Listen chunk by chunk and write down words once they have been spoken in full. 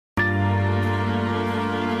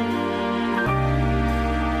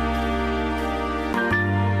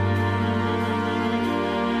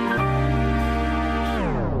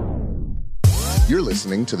You're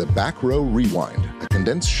listening to the Back Row Rewind, a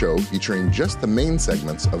condensed show featuring just the main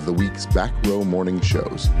segments of the week's Back Row morning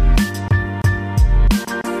shows.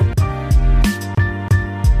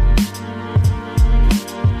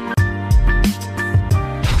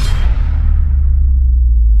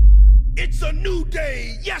 It's a new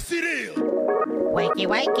day, yes it is! Wakey,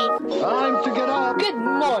 wakey. Time to get up. Good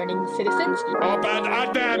morning, citizens. Open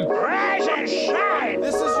and then rise and shine!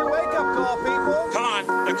 This is your wake-up call, people. Come on,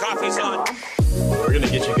 the coffee's on. We're gonna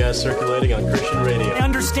get you guys circulating on Christian radio. I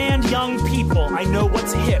understand young people. I know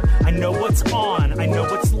what's hip. I know what's on. I know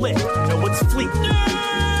what's lit. I know what's fleet.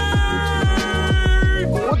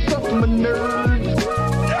 What's up, my nerd?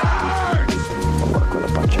 Nerds! I work with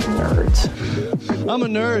a bunch of nerds. I'm a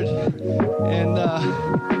nerd, and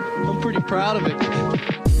I'm pretty proud of it.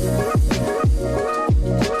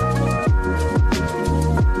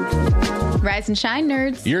 Rise and shine,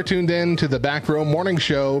 nerds. You're tuned in to the Back Row Morning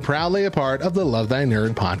Show, proudly a part of the Love Thy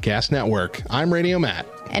Nerd podcast network. I'm Radio Matt.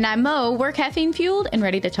 And I'm Mo. We're caffeine fueled and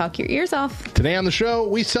ready to talk your ears off. Today on the show,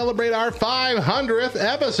 we celebrate our 500th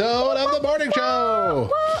episode of the morning show.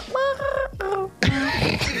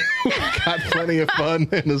 We've got plenty of fun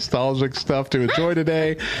and nostalgic stuff to enjoy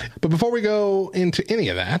today. But before we go into any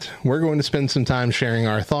of that, we're going to spend some time sharing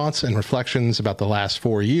our thoughts and reflections about the last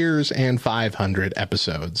 4 years and 500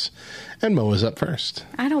 episodes. And Mo is up first.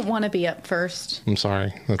 I don't want to be up first. I'm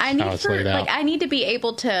sorry. That's how it's laid out. I need to be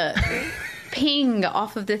able to ping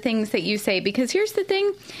off of the things that you say, because here's the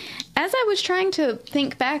thing. As I was trying to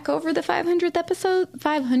think back over the 500 episodes,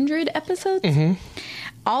 mm-hmm.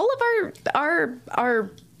 all of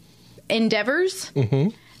our endeavors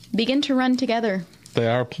begin to run together. They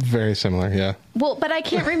are very similar, yeah. Well, but I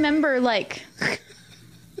can't remember, like,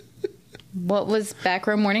 what was Back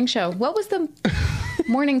Row Morning Show? What was the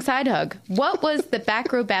Morning Side Hug? What was the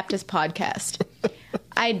Back Row Baptist podcast?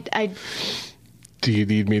 Do you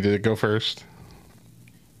need me to go first?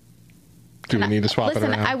 Do we need to swap it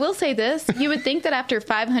around? I will say this. You would think that after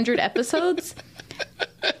 500 episodes,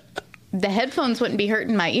 the headphones wouldn't be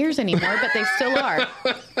hurting my ears anymore, but they still are.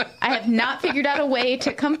 I have not figured out a way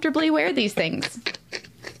to comfortably wear these things.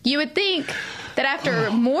 You would think that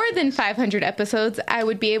after more than 500 episodes, I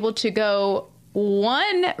would be able to go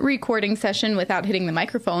one recording session without hitting the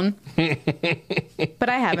microphone, but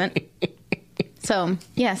I haven't. So,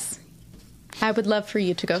 yes, I would love for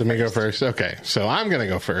you to go first. Let me go first. Okay, so I'm going to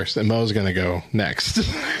go first, and Mo's going to go next.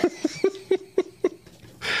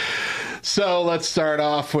 So let's start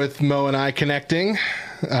off with Mo and I connecting.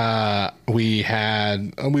 We've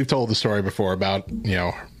told the story before about,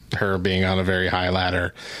 her being on a very high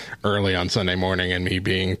ladder early on Sunday morning and me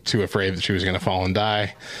being too afraid that she was going to fall and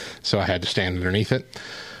die. So I had to stand underneath it.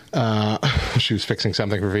 She was fixing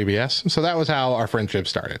something for VBS. So that was how our friendship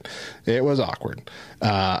started. It was awkward.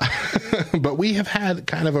 But we have had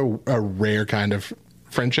kind of a rare kind of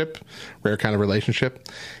friendship, rare kind of relationship.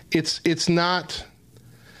 It's not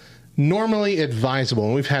normally advisable,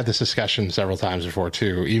 and we've had this discussion several times before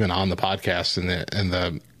too, even on the podcast in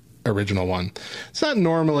the original one. It's not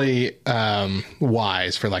normally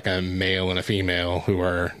wise for like a male and a female who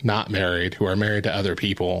are not married, who are married to other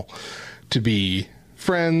people, to be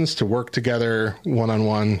friends, to work together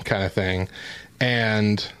one-on-one kind of thing,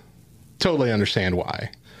 and totally understand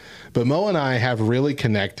why. But Mo and I have really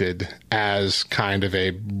connected as kind of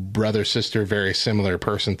a brother-sister, very similar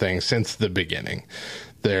person thing since the beginning.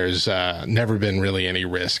 There's never been really any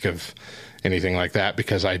risk of anything like that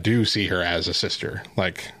because I do see her as a sister.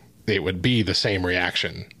 Like, it would be the same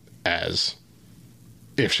reaction as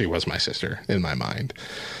if she was my sister in my mind.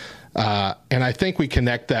 And I think we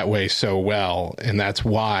connect that way so well, and that's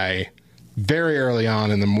why very early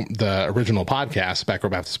on in the original podcast, Back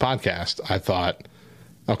Row Baptist podcast, I thought,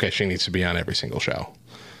 okay, she needs to be on every single show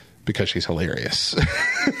because she's hilarious.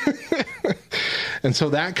 And so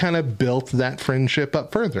that kind of built that friendship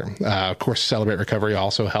up further. Of course, Celebrate Recovery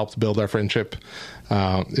also helped build our friendship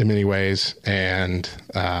in many ways. And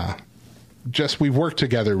we've worked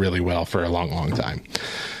together really well for a long, long time.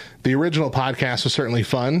 The original podcast was certainly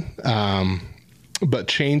fun, but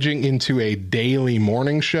changing into a daily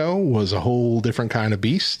morning show was a whole different kind of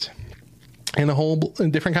beast. And a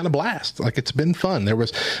different kind of blast. Like, it's been fun. There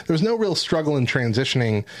was no real struggle in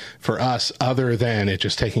transitioning for us other than it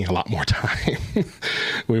just taking a lot more time.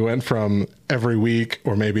 We went from every week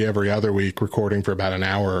or maybe every other week recording for about an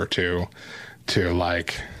hour or two to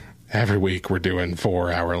like every week we're doing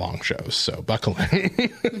 4-hour long shows. So buckle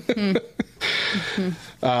in.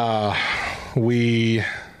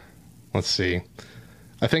 Let's see.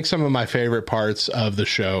 I think some of my favorite parts of the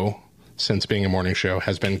show since being a morning show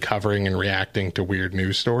has been covering and reacting to weird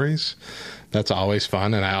news stories That's always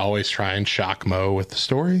fun, and I always try and shock Mo with the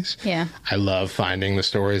stories. Yeah. I love finding the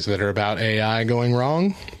stories that are about AI going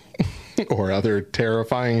wrong or other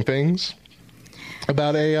terrifying things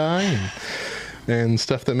about AI and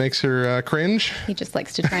stuff that makes her cringe. He just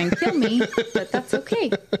likes to try and kill me, but that's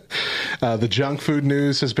okay. The junk food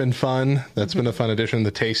news has been fun. That's been a fun addition.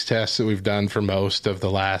 The taste tests that we've done for most of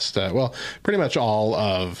the last, pretty much all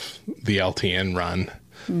of the LTN run.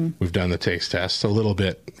 We've done the taste test, a little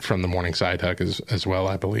bit from the Morning Side Hug as well,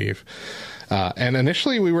 I believe. And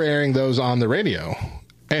initially we were airing those on the radio.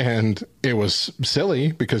 And it was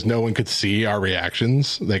silly because no one could see our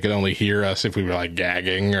reactions. They could only hear us if we were like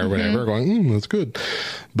gagging or whatever, going, that's good.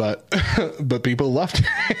 But people loved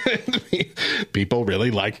it. People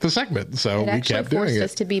really liked the segment. So we kept doing it. It forced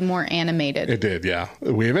us to be more animated. It did, yeah.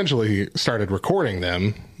 We eventually started recording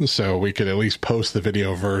them so we could at least post the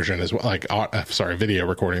video version as well. Video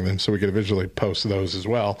recording them so we could eventually post those as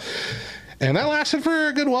well. And that lasted for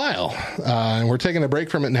a good while. And we're taking a break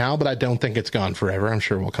from it now, but I don't think it's gone forever. I'm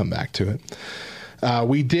sure we'll come back to it.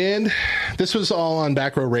 This was all on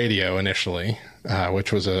Back Row Radio initially,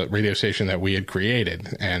 which was a radio station that we had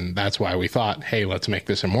created. And that's why we thought, hey, let's make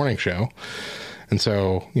this a morning show. And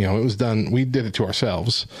so, it was done. We did it to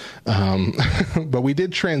ourselves. But we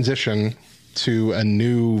did transition to a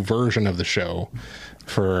new version of the show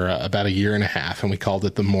for about a year and a half, and we called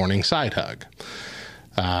it the Morning Side Hug.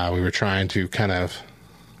 We were trying to kind of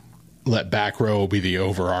let Back Row be the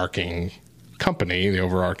overarching company, the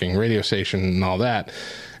overarching radio station and all that,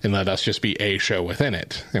 and let us just be a show within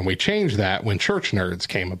it. And we changed that when Church Nerds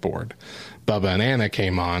came aboard. Bubba and Anna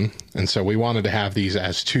came on, and so we wanted to have these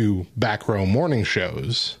as two Back Row morning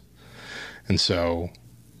shows. And so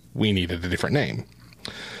we needed a different name.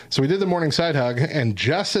 So we did the Morning Side Hug, and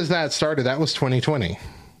just as that started, that was 2020.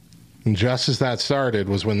 And just as that started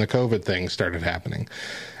was when the COVID thing started happening.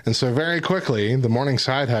 And so very quickly, the Morning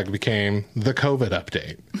Side Hug became the COVID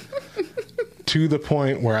update. To the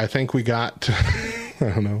point where I think we got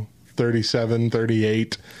to, 37,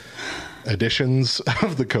 38 editions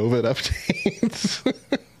of the COVID updates.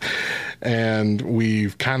 And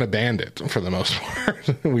we've kind of banned it for the most part.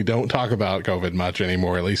 We don't talk about COVID much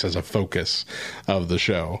anymore, at least as a focus of the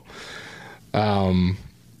show.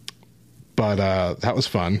 But that was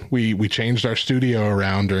fun. We changed our studio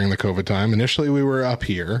around during the COVID time. Initially, we were up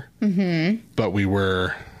here, but we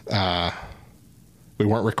weren't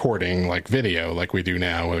recording like video like we do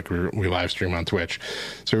now. Like we live stream on Twitch,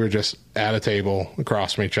 so we were just at a table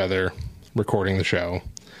across from each other recording the show.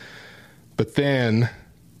 But then,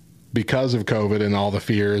 because of COVID and all the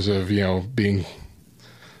fears of being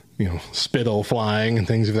spittle flying and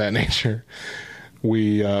things of that nature,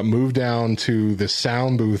 we moved down to the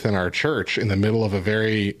sound booth in our church in the middle of a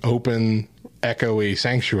very open, echoey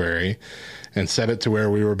sanctuary and set it to where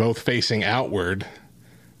we were both facing outward.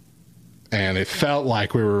 And it felt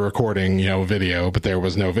like we were recording, video, but there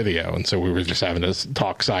was no video. And so we were just having to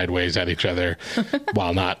talk sideways at each other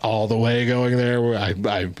while not all the way going there.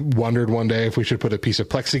 I wondered one day if we should put a piece of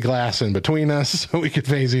plexiglass in between us so we could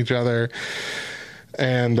face each other.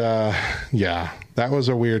 And, that was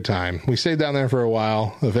a weird time. We stayed down there for a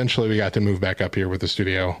while. Eventually, we got to move back up here with the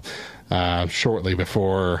studio shortly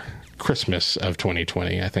before Christmas of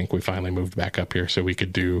 2020. I think we finally moved back up here so we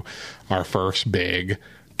could do our first big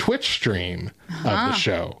Twitch stream of the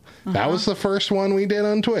show. That was the first one we did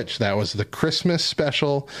on Twitch. That was the Christmas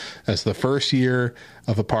special as the first year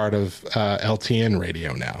of a part of LTN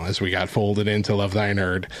radio now, as we got folded into Love Thy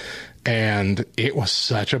Nerd. And it was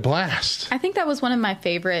such a blast. I think that was one of my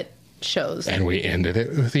favorite shows. And we ended it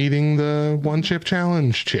with eating the one chip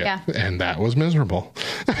challenge chip. Yeah. And that was miserable.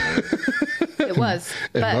 It was.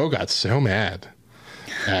 And Mo got so mad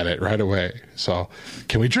at it right away. So,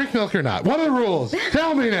 can we drink milk or not? What are the rules?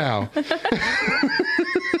 Tell me now.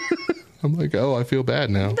 I'm like, oh, I feel bad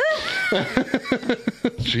now.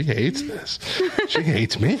 She hates this. She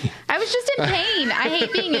hates me. I was just in pain. I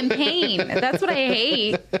hate being in pain. That's what I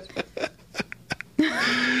hate.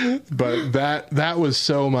 But that was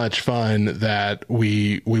so much fun that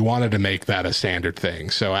we wanted to make that a standard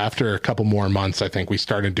thing. So after a couple more months, I think we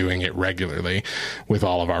started doing it regularly with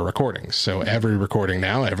all of our recordings. So every recording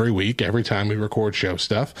now, every week, every time we record show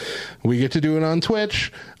stuff, we get to do it on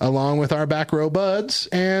Twitch along with our Back Row buds.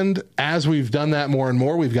 And as we've done that more and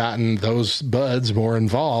more, we've gotten those buds more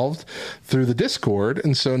involved through the Discord.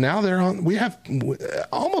 And so now we have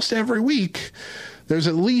almost every week, there's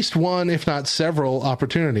at least one, if not several,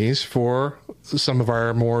 opportunities for some of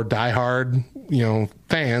our more diehard,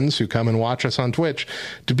 fans who come and watch us on Twitch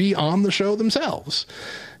to be on the show themselves.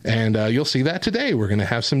 And you'll see that today. We're going to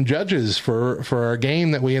have some judges for our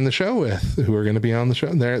game that we end the show with who are going to be on the show.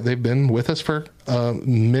 They've been with us for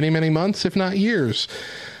many, many months, if not years.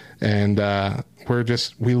 And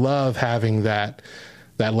we love having that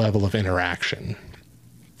level of interaction.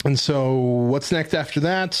 And so what's next after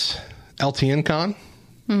that? LTN Con,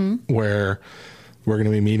 where we're going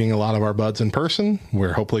to be meeting a lot of our buds in person.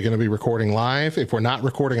 We're hopefully going to be recording live. If we're not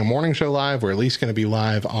recording a morning show live, we're at least going to be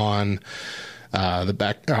live on on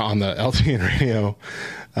the LTN radio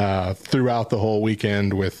throughout the whole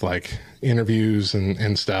weekend with like interviews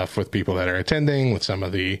and stuff with people that are attending, with some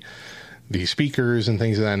of the speakers and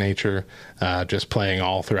things of that nature, just playing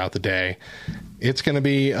all throughout the day. It's going to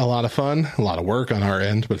be a lot of fun, a lot of work on our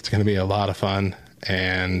end, but it's going to be a lot of fun.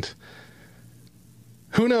 And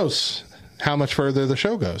who knows how much further the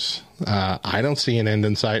show goes. I don't see an end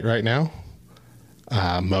in sight right now.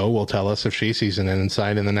 Mo will tell us if she sees an end in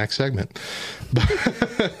sight in the next segment.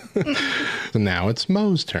 Now it's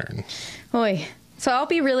Mo's turn. Boy. So I'll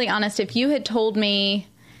be really honest. If you had told me,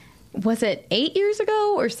 was it 8 years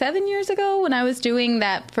ago or 7 years ago when I was doing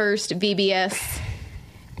that first VBS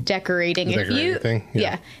decorating thing?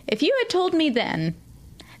 Yeah. If you had told me then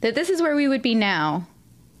that this is where we would be now,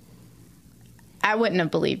 I wouldn't have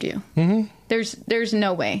believed you. Mm-hmm. There's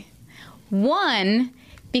no way. One,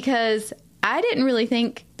 because I didn't really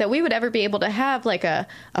think that we would ever be able to have like a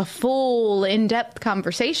full in-depth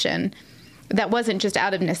conversation that wasn't just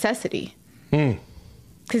out of necessity.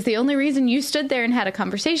 Because the only reason you stood there and had a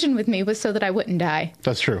conversation with me was so that I wouldn't die.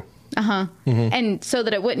 That's true. Uh-huh. Mm-hmm. And so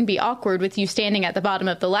that it wouldn't be awkward with you standing at the bottom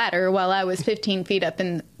of the ladder while I was 15 feet up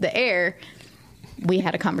in the air. We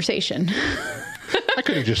had a conversation. I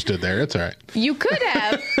could have just stood there. It's all right. You could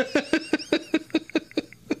have.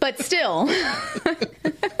 But still.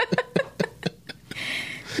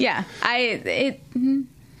 Yeah.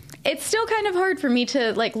 It's still kind of hard for me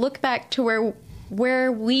to like look back to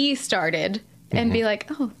where we started and be like,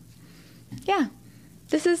 oh, yeah,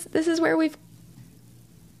 this is where we've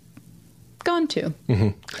gone to,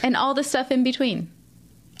 and all the stuff in between.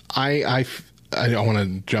 I want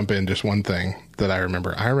to jump in just one thing that I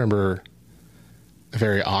remember. I remember a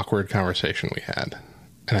very awkward conversation we had,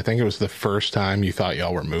 and I think it was the first time you thought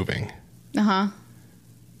y'all were moving.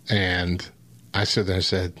 And I stood there and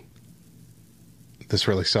said, "This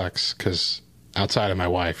really sucks because outside of my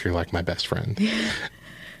wife, you're like my best friend."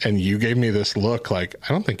 And you gave me this look like, I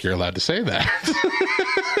don't think you're allowed to say that.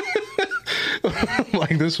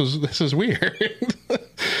 Like, this is weird.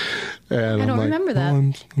 And I don't remember that.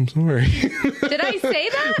 Oh, I'm sorry. Did I say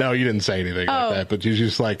that? No, you didn't say anything like that. But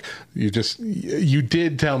you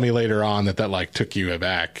did tell me later on that like took you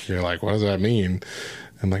aback. You're like, what does that mean?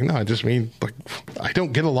 I'm like, no, I just mean, like, I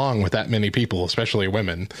don't get along with that many people, especially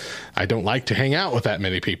women. I don't like to hang out with that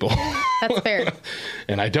many people. That's fair.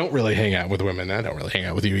 And I don't really hang out with women. I don't really hang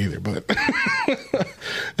out with you either, but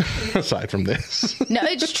aside from this. No,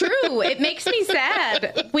 it's true. It makes me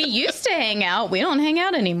sad. We used to hang out. We don't hang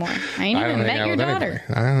out anymore. I ain't even met your daughter.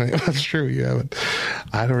 That's true. You haven't.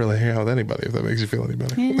 I don't really hang out with anybody, if that makes you feel any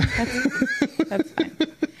better. Yeah, that's fine.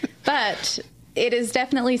 But it is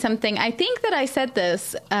definitely something. I think that I said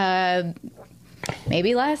this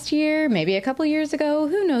maybe last year, maybe a couple years ago.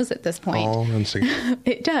 Who knows at this point? All runs together.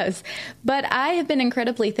 It does. But I have been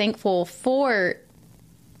incredibly thankful for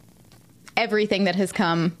everything that has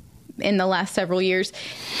come in the last several years.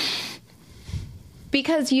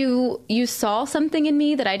 Because you saw something in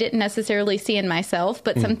me that I didn't necessarily see in myself,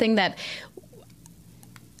 but something that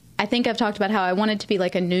I think I've talked about how I wanted to be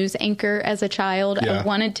like a news anchor as a child. Yeah. I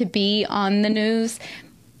wanted to be on the news,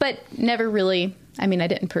 but never really, I mean, I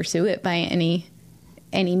didn't pursue it by any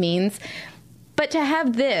means. But to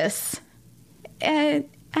have this, I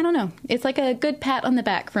don't know. It's like a good pat on the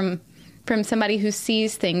back from somebody who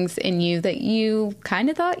sees things in you that you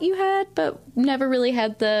kind of thought you had, but never really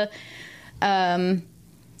had the,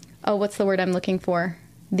 what's the word I'm looking for?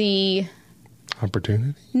 The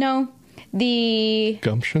opportunity? No. The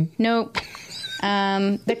gumption? Nope.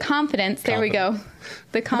 The confidence. There we go.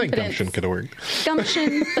 The confidence. I think gumption could have worked.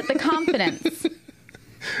 Gumption, but the confidence.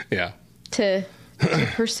 Yeah. To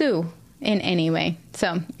pursue in any way.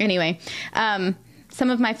 So anyway, some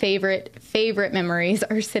of my favorite memories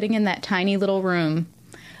are sitting in that tiny little room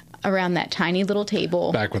around that tiny little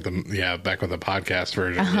table. Back with the podcast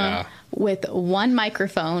version. Yeah. With one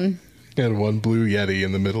microphone. And one blue Yeti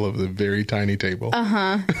in the middle of the very tiny table.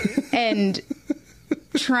 And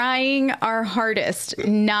trying our hardest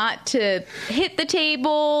not to hit the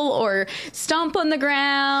table or stomp on the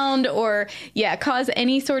ground or cause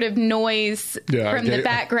any sort of noise from the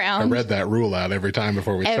background. I read that rule out every time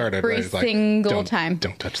before we started. Every single time.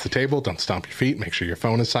 Don't touch the table. Don't stomp your feet. Make sure your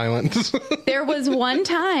phone is silent. There was one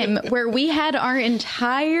time where we had our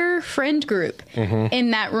entire friend group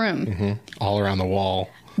in that room. All around the wall.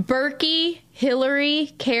 Berkey,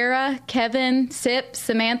 Hillary, Kara, Kevin, Sip,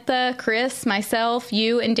 Samantha, Chris, myself,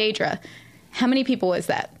 you, and Daedra. How many people was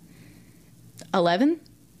that? 11?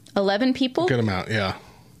 11 people? Good amount, yeah.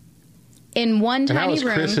 In one tiny room. And that was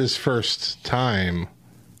Chris's first time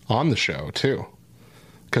on the show, too.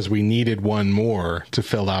 Because we needed one more to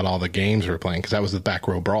fill out all the games we were playing, because that was the Back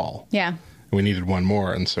Row Brawl. Yeah. We needed one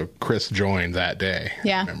more, and so Chris joined that day.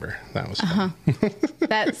 Yeah. I remember. That was fun.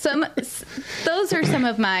 Those are some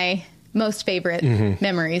of my most favorite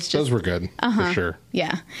memories. Those were good, for sure.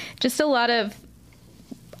 Yeah. Just a lot of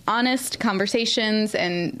honest conversations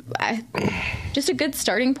and just a good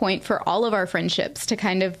starting point for all of our friendships to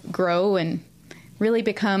kind of grow and really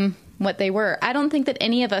become what they were. I don't think that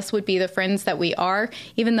any of us would be the friends that we are,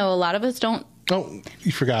 even though a lot of us don't. Oh,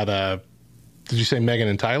 you forgot, did you say Megan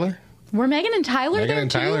and Tyler? Were Megan and Tyler Megan there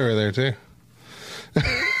and too? Tyler were there too.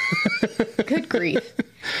 Good grief.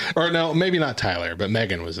 Or no, maybe not Tyler, but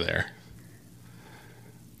Megan was there.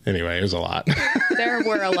 Anyway, it was a lot. There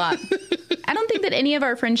were a lot. I don't think that any of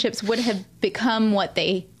our friendships would have become what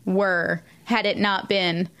they were had it not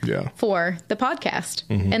been for the podcast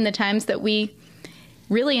and the times that we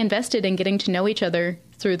really invested in getting to know each other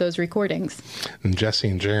through those recordings. And Jesse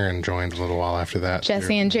and Jaron joined a little while after that.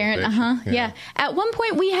 Jesse and Jaron, yeah. At one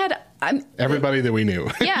point we had... everybody that we knew.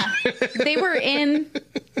 Yeah. They were in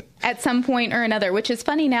at some point or another, which is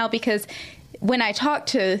funny now because when I talk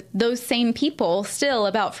to those same people still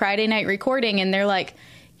about Friday night recording and they're like,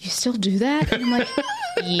 you still do that? And I'm like,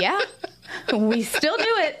 yeah, we still do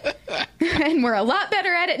it. And we're a lot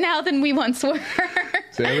better at it now than we once were.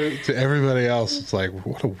 To everybody else, it's like,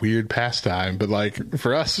 what a weird pastime. But like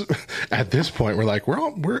for us at this point, we're like,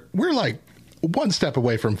 we're like one step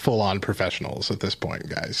away from full on professionals at this point,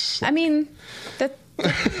 guys. I mean,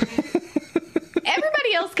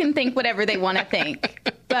 everybody else can think whatever they want to think,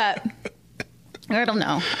 but I don't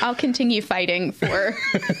know. I'll continue fighting for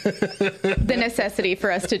the necessity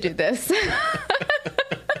for us to do this.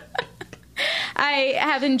 I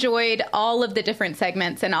have enjoyed all of the different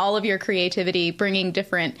segments and all of your creativity, bringing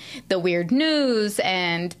the weird news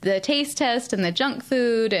and the taste test and the junk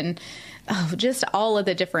food and just all of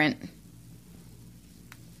the different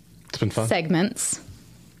it's been fun. Segments.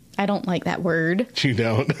 I don't like that word. You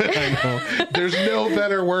don't? I know. There's no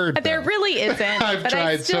better word. There really isn't. I've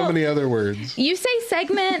tried so many other words. You say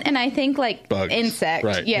segment, and I think like bugs. Insect.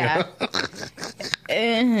 Right. Yeah.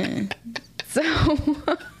 So,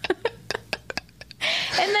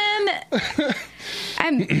 and then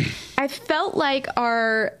I felt like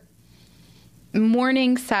our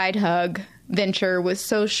morning side hug venture was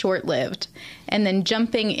so short-lived, and then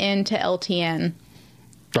jumping into LTN.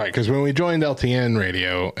 Right, because when we joined LTN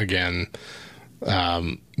Radio again,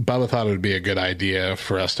 Bubba thought it would be a good idea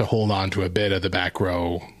for us to hold on to a bit of the Back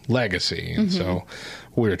Row legacy. And so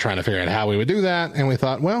we were trying to figure out how we would do that. And we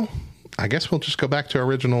thought, well, I guess we'll just go back to our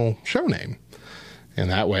original show name. And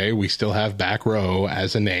that way we still have Back Row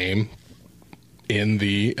as a name in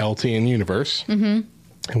the LTN universe. And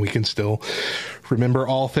we can still remember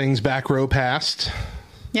all things Back Row past.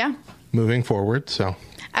 Yeah. Moving forward. So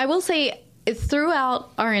I will say, throughout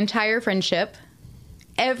our entire friendship,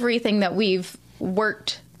 everything that we've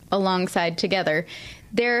worked alongside together,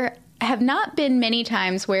 there have not been many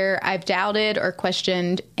times where I've doubted or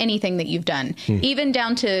questioned anything that you've done, even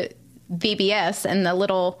down to VBS and the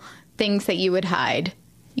little things that you would hide,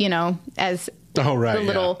 as the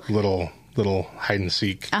little hide and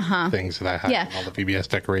seek things that I hide in all the VBS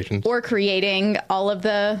decorations. Or creating all of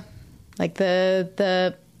the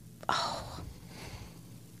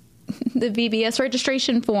VBS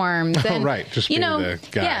registration forms. And, right. Just being the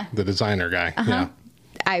guy, the designer guy. Yeah.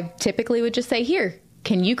 I typically would just say, here,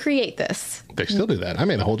 can you create this? They still do that. I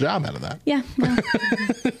made a whole job out of that. Yeah. Well.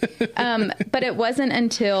 But it wasn't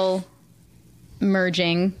until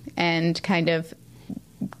merging and kind of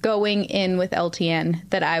going in with LTN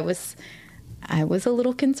that I was a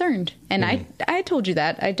little concerned. And I told you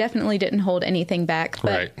that. I definitely didn't hold anything back.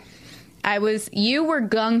 But right. You were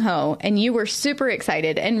gung-ho and you were super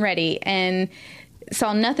excited and ready and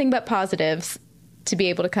saw nothing but positives to be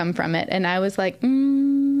able to come from it. And I was like,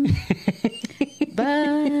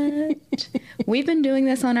 but we've been doing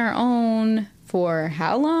this on our own for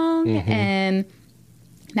how long? And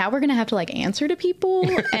now we're going to have to answer to people.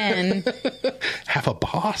 And have a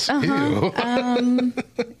boss.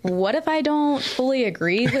 What if I don't fully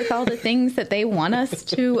agree with all the things that they want us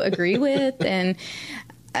to agree with? And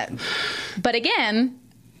but again,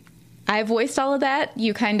 I voiced all of that.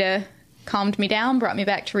 You kind of calmed me down, brought me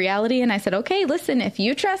back to reality, and I said, okay, listen, if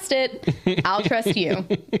you trust it, I'll trust you.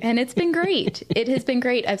 And it's been great. It has been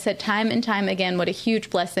great. I've said time and time again what a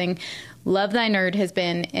huge blessing Love Thy Nerd has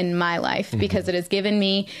been in my life, because it has given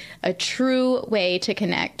me a true way to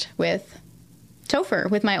connect with Topher,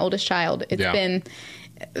 with my oldest child. It's been,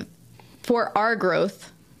 for our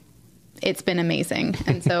growth, it's been amazing.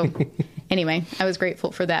 And so, anyway, I was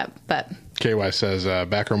grateful for that. But KY says,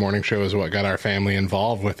 Back Row Morning Show is what got our family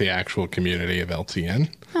involved with the actual community of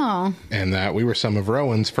LTN. Oh. And that we were some of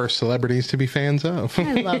Rowan's first celebrities to be fans of.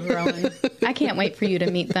 I love Rowan. I can't wait for you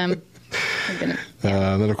to meet them.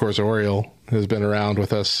 Then, of course, Oriel has been around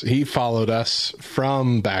with us. He followed us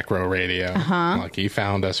from Back Row Radio. Like, he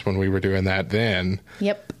found us when we were doing that then.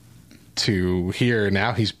 Yep. To here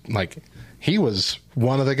now, he's like, he was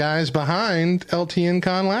one of the guys behind LTN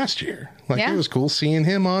Con last year. Like, it was cool seeing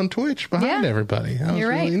him on Twitch behind everybody. That was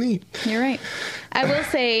really neat. You're right. I will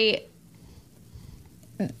say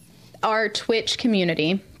our Twitch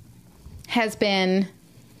community has been,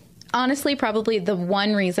 honestly, probably the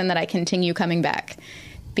one reason that I continue coming back.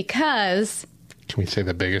 Because... Can we say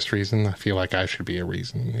the biggest reason? I feel like I should be a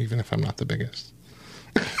reason, even if I'm not the biggest.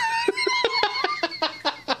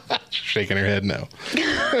 Shaking her head, no.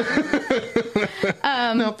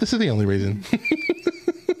 Nope, this is the only reason.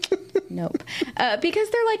 Nope. Because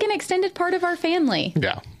they're like an extended part of our family.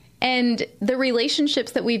 Yeah. And the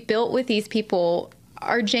relationships that we've built with these people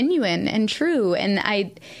are genuine and true. And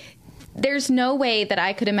there's no way that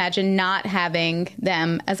I could imagine not having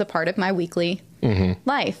them as a part of my weekly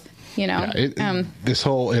life. You know, this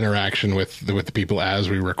whole interaction with the people as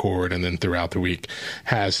we record and then throughout the week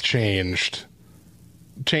has changed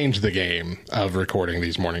the game of recording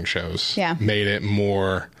these morning shows. Yeah. Made it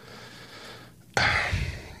more,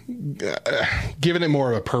 given it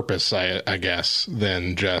more of a purpose, I guess,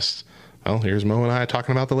 than just, well, here's Mo and I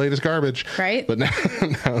talking about the latest garbage. Right. But now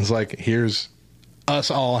it's like, here's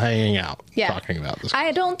us all hanging out talking about this.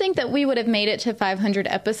 I don't think that we would have made it to 500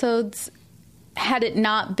 episodes had it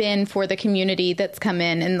not been for the community that's come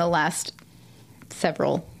in the last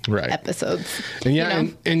several episodes.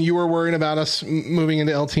 And and you were worried about us moving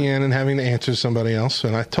into LTN and having to answer somebody else.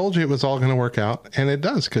 And I told you it was all going to work out. And it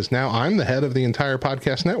does, because now I'm the head of the entire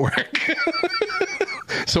podcast network.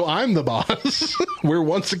 So I'm the boss. We're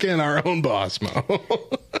once again our own boss, Mo.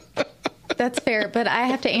 That's fair, but I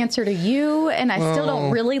have to answer to you, and I still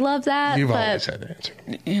don't really love that. You've always had to answer.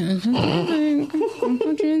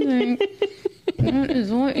 That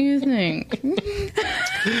is what you think.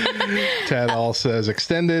 Tad all says,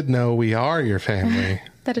 extended? No, we are your family.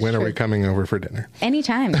 That is when true. Are we coming over for dinner?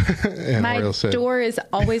 Anytime. My door is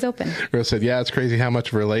always open. Oriel said, yeah, it's crazy how much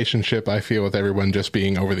of a relationship I feel with everyone just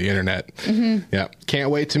being over the internet. Yeah. Can't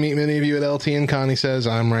wait to meet many of you at LTN Con. He says,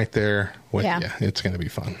 I'm right there with you. It's going to be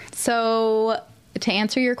fun. So, to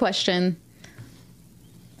answer your question,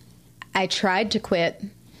 I tried to quit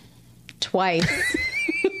twice.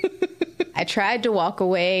 I tried to walk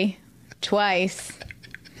away twice,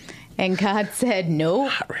 and God said, nope.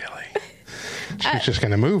 Not really. She's just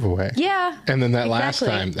going to move away. Yeah. And then that last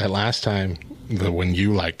time, when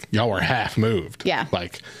y'all were half moved. Yeah.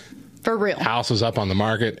 Like, for real. House was up on the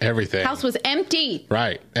market, everything. House was empty.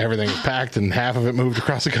 Right. Everything was packed, and half of it moved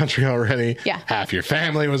across the country already. Yeah. Half your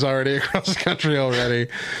family was already across the country already.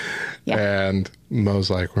 Yeah. And Mo's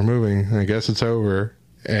like, we're moving. I guess it's over.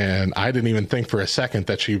 And I didn't even think for a second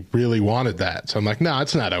that she really wanted that. So I'm like, no,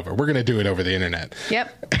 it's not over. We're going to do it over the internet.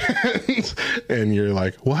 Yep. And you're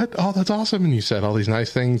like, what? Oh, that's awesome. And you said all these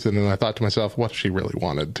nice things. And then I thought to myself, what if she really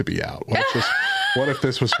wanted to be out? What if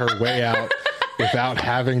this was her way out without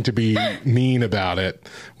having to be mean about it?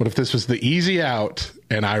 What if this was the easy out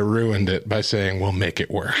and I ruined it by saying, we'll make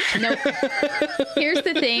it work? Nope. Here's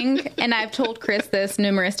the thing, and I've told Chris this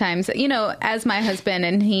numerous times, as my husband,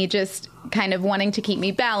 and he just kind of wanting to keep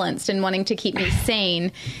me balanced and wanting to keep me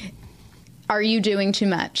sane. Are you doing too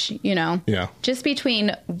much? Yeah. Just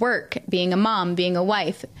between work, being a mom, being a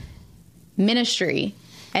wife, ministry,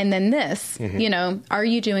 and then this, are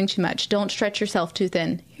you doing too much? Don't stretch yourself too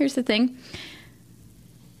thin. Here's the thing.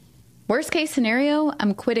 Worst case scenario,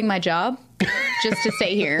 I'm quitting my job just to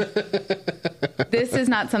stay here. This is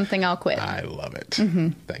not something I'll quit. I love it.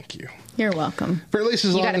 Thank you. You're welcome. For at least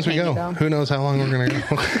as long as we go. Who knows how long we're going to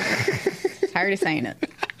go. Tired of saying it.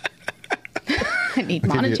 I need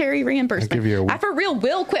monetary reimbursement. I for real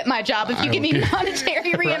will quit my job if you give me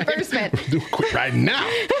monetary reimbursement. Quit right now.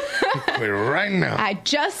 exactly right now. I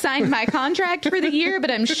just signed my contract for the year,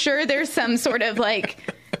 but I'm sure there's some sort of like,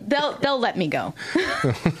 they'll let me go.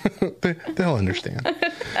 They'll understand.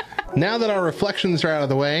 Now that our reflections are out of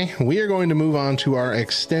the way, we are going to move on to our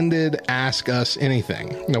extended Ask Us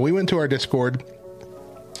Anything. Now, we went to our Discord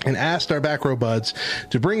and asked our back row buds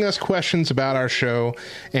to bring us questions about our show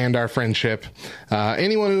and our friendship.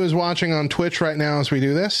 Anyone who is watching on Twitch right now as we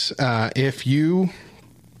do this, if you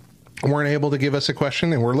weren't able to give us a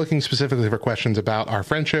question, and we're looking specifically for questions about our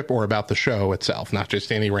friendship or about the show itself, not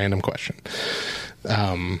just any random question,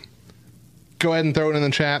 go ahead and throw it in the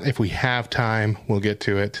chat. If we have time, we'll get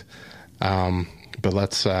to it. But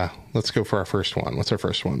let's go for our first one. What's our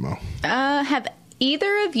first one, Mo? Have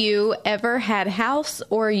either of you ever had house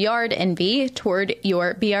or yard envy toward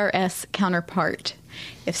your BRS counterpart?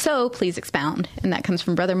 If so, please expound. And that comes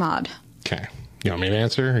from Brother Mod. Okay. You want me to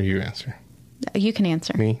answer or you answer? You can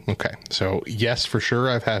answer. Me? Okay. So, yes, for sure,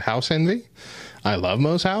 I've had house envy. I love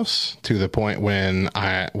Mo's house to the point when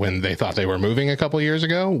they thought they were moving a couple years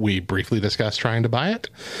ago, we briefly discussed trying to buy it,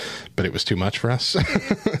 but it was too much for us.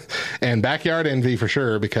 And backyard envy for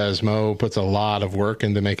sure, because Mo puts a lot of work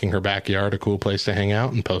into making her backyard a cool place to hang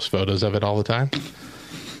out and post photos of it all the time.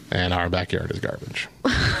 And our backyard is garbage.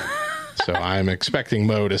 So I'm expecting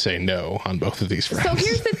Mo to say no on both of these fronts. So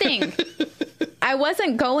here's the thing. I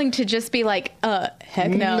wasn't going to just be like, heck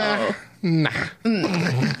no. Nah.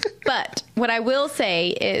 But what I will say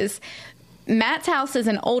is Matt's house is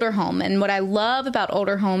an older home. And what I love about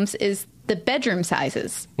older homes is the bedroom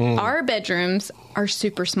sizes. Our bedrooms are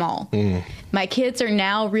super small. My kids are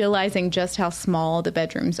now realizing just how small the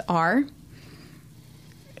bedrooms are.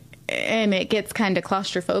 And it gets kind of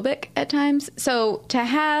claustrophobic at times. So to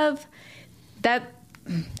have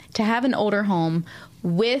an older home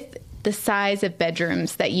with the size of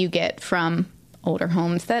bedrooms that you get from older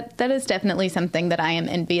homes, that is definitely something that I am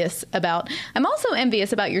envious about. I'm also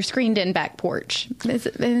envious about your screened-in back porch.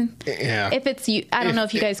 Yeah. If it's you, I don't know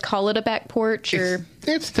if you guys call it a back porch or.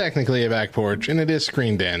 It's technically a back porch, and it is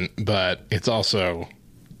screened in, but it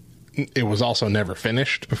was also never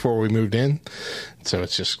finished before we moved in, so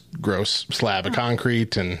it's just gross slab of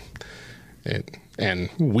concrete, and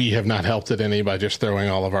we have not helped it any by just throwing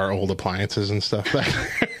all of our old appliances and stuff back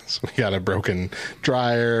there. So we got a broken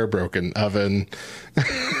dryer, broken oven,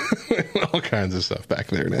 all kinds of stuff back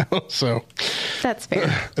there now. So that's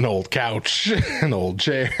fair. An old couch, an old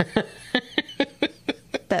chair.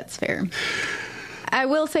 That's fair. I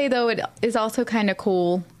will say, though, it is also kind of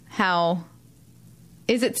cool how...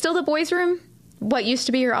 Is it still the boys' room? What used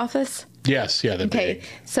to be your office? Yes, yeah. Okay,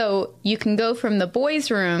 so you can go from the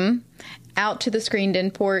boys' room out to the screened-in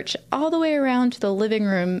porch, all the way around to the living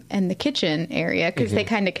room and the kitchen area, because they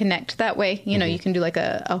kind of connect that way. You know, you can do like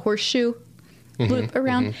a horseshoe loop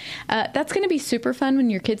around. That's going to be super fun when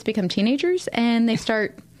your kids become teenagers and they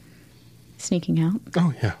start sneaking out.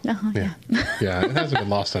 Oh, yeah. Yeah. Yeah, it hasn't been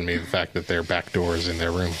lost on me, the fact that their back door is in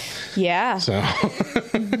their room. Yeah. So.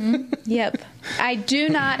 Yep. I do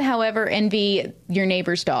not, however, envy your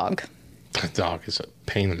neighbor's dog. That dog is a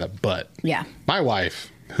pain in the butt. Yeah. My wife,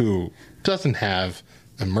 who doesn't have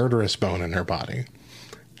a murderous bone in her body,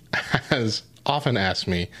 has often asked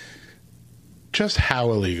me, just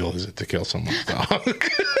how illegal is it to kill someone's dog?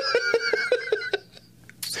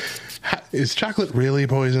 Is chocolate really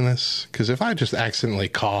poisonous? Because if I just accidentally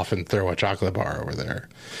cough and throw a chocolate bar over there...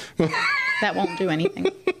 That won't do anything.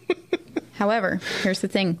 However, here's the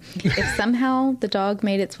thing. If somehow the dog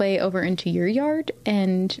made its way over into your yard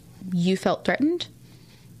and you felt threatened,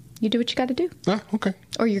 you do what you got to do. Oh, okay.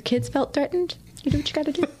 Or your kids felt threatened, you do what you got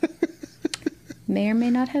to do. May or may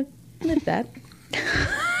not have lived that.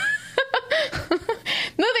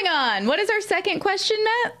 Moving on. What is our second question,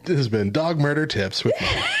 Matt? This has been Dog Murder Tips with Mo.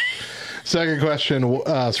 Second question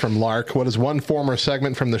is from Lark. What is one former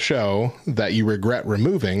segment from the show that you regret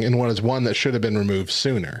removing, and what is one that should have been removed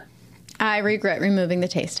sooner? I regret removing the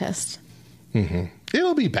taste test.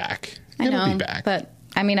 It'll be back. It'll be back. But,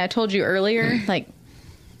 I mean, I told you earlier, like,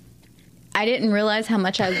 I didn't realize how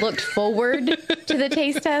much I looked forward to the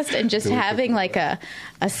taste test and just having, like, a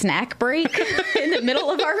snack break in the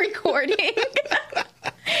middle of our recording.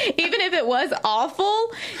 Even if it was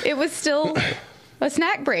awful, it was still a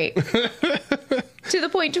snack break. To the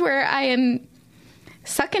point to where I am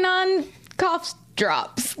sucking on cough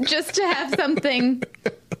drops just to have something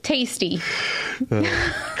tasty.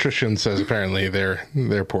 Christian says apparently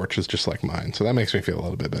their porch is just like mine, so that makes me feel a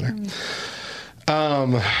little bit better.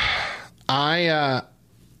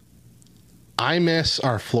 I miss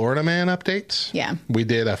our Florida Man updates. Yeah. We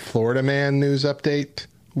did a Florida Man news update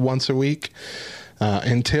once a week.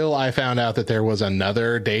 until I found out that there was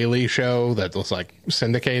another daily show that was like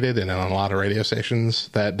syndicated and on a lot of radio stations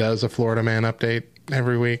that does a Florida Man update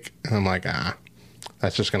every week. And I'm like,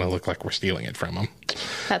 that's just going to look like we're stealing it from them.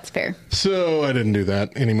 That's fair. So I didn't do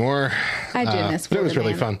that anymore. I do miss Florida It was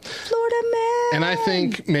really fun. Florida Man. And I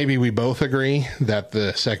think maybe we both agree that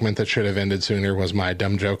the segment that should have ended sooner was my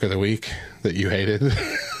dumb joke of the week that you hated.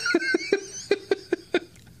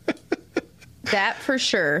 That for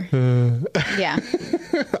sure. Yeah.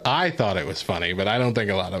 I thought it was funny, but I don't think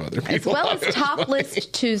a lot of other people as well as Topless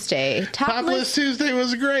Tuesday. Topless Tuesday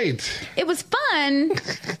was great. It was fun,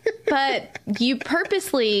 but you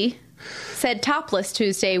purposely said Topless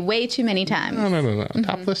Tuesday way too many times. No. Mm-hmm.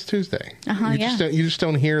 Topless Tuesday. You just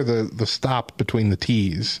don't hear the stop between the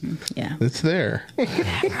T's. Yeah. It's there.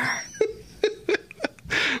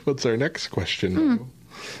 What's our next question?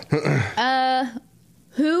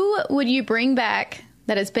 Who would you bring back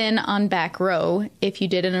that has been on Back Row if you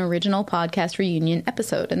did an original podcast reunion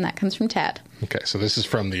episode? And that comes from Tad. Okay, so this is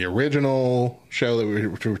from the original show that we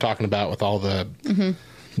were talking about with all the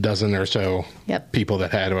dozen or so people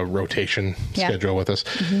that had a rotation schedule with us.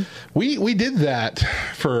 Mm-hmm. We did that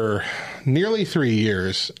for nearly 3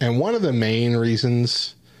 years, and one of the major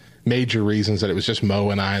reasons that it was just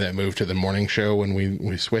Mo and I that moved to the morning show when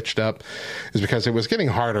we switched up is because it was getting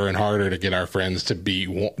harder and harder to get our friends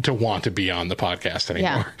to want to be on the podcast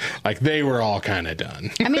anymore. Yeah. Like they were all kind of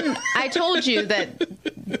done. I mean, I told you that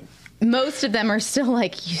most of them are still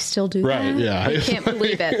like, you still do that? Yeah. I can't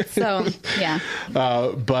believe it. So, yeah.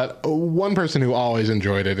 But one person who always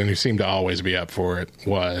enjoyed it and who seemed to always be up for it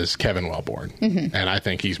was Kevin Wellborn. Mm-hmm. And I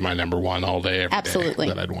think he's my number one all day, every Absolutely.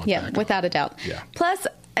 day that I'd want Yeah, back without on. a doubt. Yeah. Plus,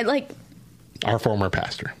 our former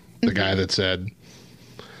pastor, the guy that said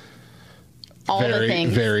all the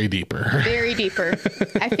things. Very deeper. Very deeper.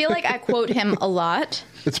 I feel like I quote him a lot.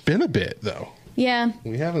 It's been a bit, though. Yeah.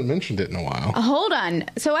 We haven't mentioned it in a while. Hold on.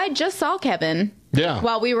 So I just saw Kevin. Yeah.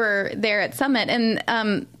 While we were there at Summit.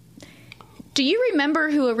 And do you remember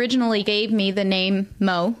who originally gave me the name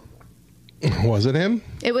Mo? Was it him?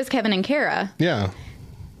 It was Kevin and Kara. Yeah.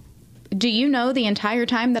 Do you know the entire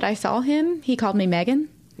time that I saw him, he called me Megan?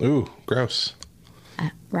 Ooh, gross.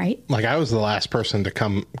 Right? Like I was the last person to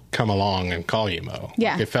come along and call you Mo.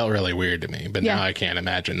 Yeah. Like, it felt really weird to me, but now I can't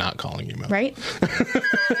imagine not calling you Mo. Right?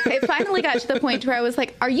 It finally got to the point where I was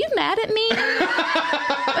like, are you mad at me?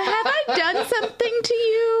 Have I done something to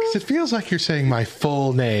you? 'Cause it feels like you're saying my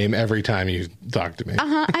full name every time you talk to me.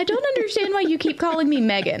 I don't understand why you keep calling me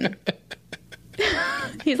Megan.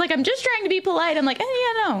 He's like, I'm just trying to be polite. I'm like,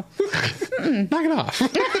 no. Knock it off.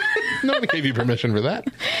 No one gave you permission for that.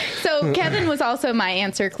 So Kevin was also my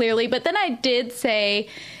answer, clearly. But then I did say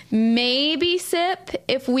maybe Sip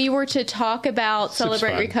if we were to talk about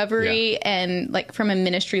Celebrate Recovery and like from a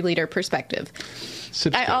ministry leader perspective.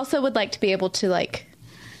 I also would like to be able to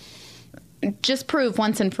just prove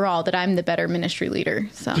once and for all that I'm the better ministry leader.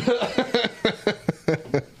 So.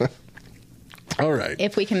 All right.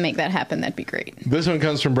 If we can make that happen, that'd be great. This one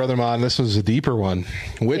comes from Brother Mon. This was a deeper one.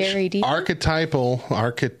 Which Very deep. archetypal,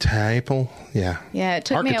 yeah. Yeah, it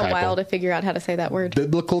took me a while to figure out how to say that word.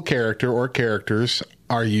 Biblical character or characters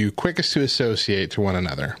are you quickest to associate to one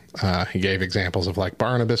another? He gave examples of like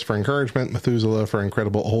Barnabas for encouragement, Methuselah for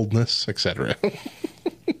incredible oldness, etc.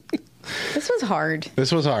 This was hard. This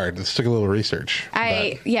took a little research.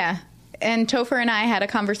 Yeah. And Topher and I had a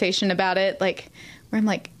conversation about it, where I'm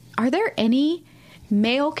like, are there any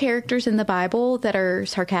male characters in the Bible that are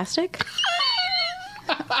sarcastic?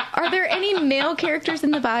 Are there any male characters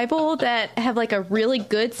in the Bible that have a really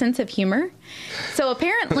good sense of humor? So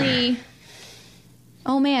apparently,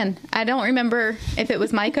 oh man, I don't remember if it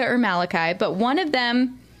was Micah or Malachi, but one of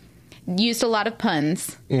them used a lot of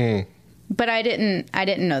puns. But I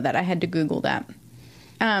didn't know that. I had to Google that.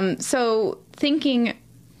 So thinking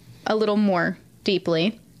a little more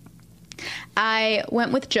deeply, I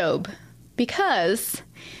went with Job because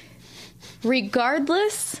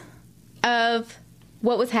regardless of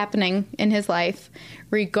what was happening in his life,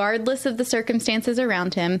 regardless of the circumstances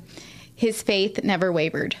around him, his faith never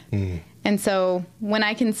wavered. And so when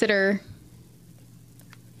I consider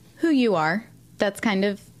who you are, that's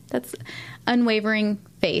unwavering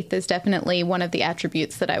faith is definitely one of the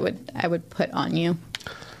attributes that I would put on you.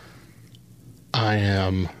 I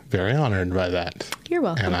am very honored by that. You're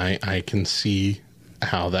welcome. And I can see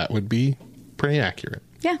how that would be pretty accurate.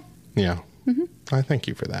 Yeah. Yeah. Mm-hmm. I thank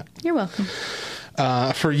you for that. You're welcome.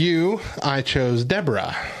 For you, I chose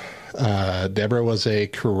Deborah. Deborah was a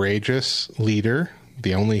courageous leader,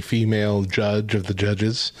 the only female judge of the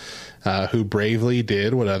judges, who bravely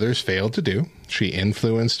did what others failed to do. She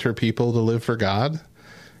influenced her people to live for God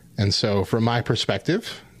And so from my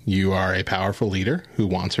perspective, you are a powerful leader who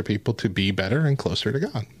wants her people to be better and closer to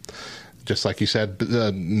God. Just like you said,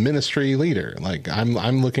 the ministry leader. Like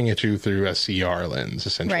I'm looking at you through a CR lens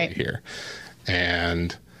essentially here.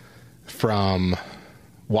 And from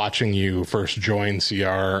watching you first join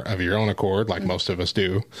CR of your own accord, like most of us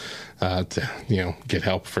do, to, get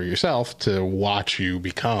help for yourself, to watch you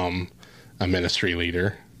become a ministry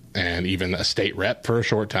leader and even a state rep for a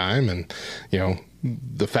short time. And,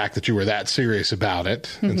 the fact that you were that serious about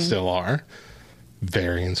it and still are,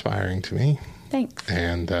 very inspiring to me. Thanks.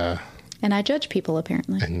 And I judge people,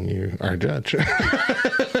 apparently. And you are a judge. You're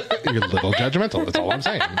a little judgmental. That's all I'm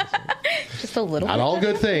saying. Just a little. Not all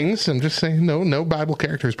good things. I'm just saying no Bible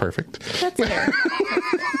character is perfect. That's fair.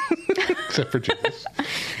 Except for Jesus.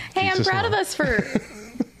 Hey, Jesus, I'm proud of us for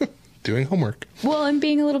doing homework. Well, I'm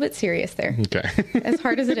being a little bit serious there. Okay. As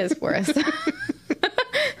hard as it is for us.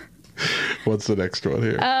 What's the next one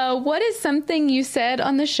here? What is something you said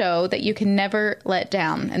on the show that you can never let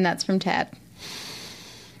down? And that's from Tad.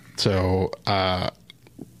 So,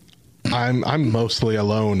 I'm mostly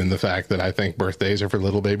alone in the fact that I think birthdays are for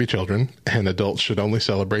little baby children and adults should only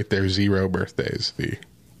celebrate their 0 birthdays, the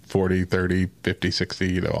 40, 30, 50,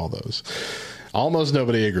 60, all those. Almost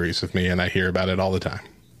nobody agrees with me, and I hear about it all the time.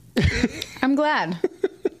 I'm glad.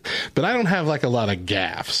 But I don't have a lot of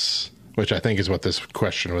gaffes, which I think is what this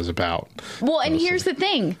question was about. Well, and mostly. Here's the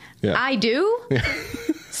thing. Yeah. I do. Yeah.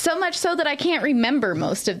 So much so that I can't remember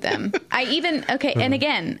most of them. And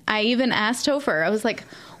again, I even asked Topher, I was like,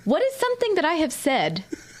 what is something that I have said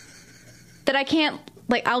that I can't,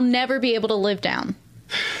 I'll never be able to live down?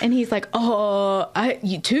 And he's like,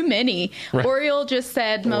 too many. Right. Oriole just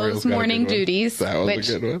said Mo's morning duties. That was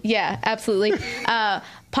a good one. Yeah, absolutely.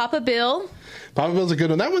 Papa Bill. Papa Bill's a good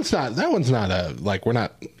one. That one's not we're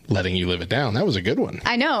not letting you live it down. That was a good one.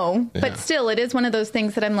 I know, but still, it is one of those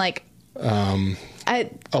things that I'm like, a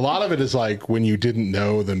lot of it is when you didn't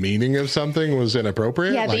know the meaning of something was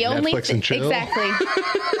inappropriate. Yeah, the only Netflix and chill. Exactly.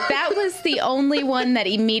 That was the only one that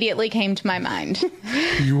immediately came to my mind.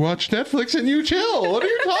 You watch Netflix and you chill. What are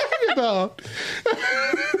you talking about?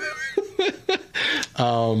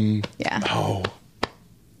 Yeah. Oh,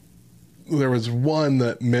 there was one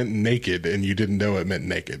that meant naked, and you didn't know it meant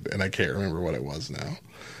naked, and I can't remember what it was now.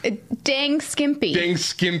 Dang skimpy. Dang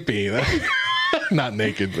skimpy. Not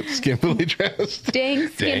naked, but skimpily dressed. Dang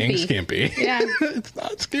skimpy. Dang skimpy. Yeah. It's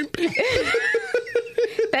not skimpy.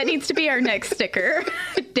 That needs to be our next sticker.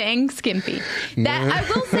 Dang skimpy. That I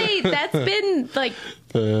will say that's been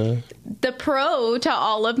the pro to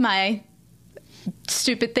all of my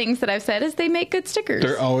stupid things that I've said is they make good stickers.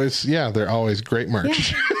 They're always great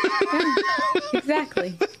merch. Yeah,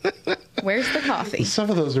 exactly. Where's the coffee? Some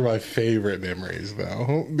of those are my favorite memories,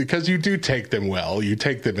 though, because you do take them well. You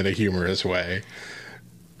take them in a humorous way,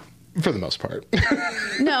 for the most part.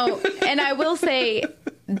 No, and I will say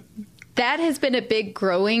that has been a big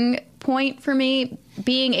growing point for me,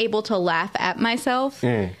 being able to laugh at myself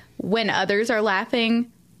when others are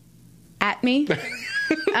laughing at me.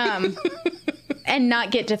 And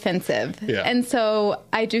not get defensive. Yeah. And so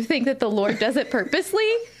I do think that the Lord does it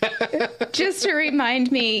purposely just to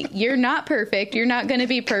remind me, you're not perfect. You're not going to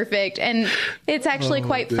be perfect. And it's actually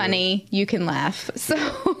quite funny. You can laugh. So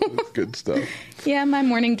that's good stuff. Yeah, my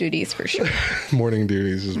morning duties for sure. Morning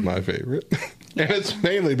duties is my favorite. And it's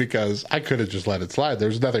mainly because I could have just let it slide.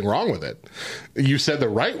 There's nothing wrong with it. You said the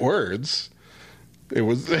right words. It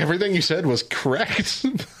was everything you said was correct.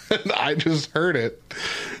 And I just heard it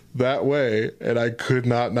that way, and I could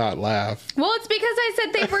not laugh. Well, it's because I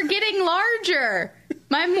said they were getting larger.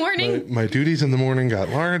 My morning... My duties in the morning got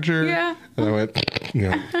larger. Yeah. And I went,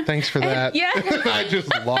 thanks for that. Yeah. And I just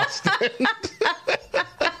lost it.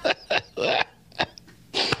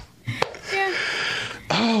 Yeah.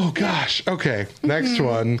 Oh, gosh. Okay. Next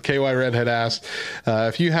one. KY Redhead asked,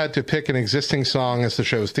 if you had to pick an existing song as the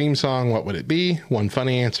show's theme song, what would it be? One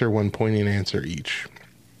funny answer, one poignant answer each.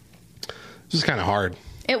 This is kind of hard.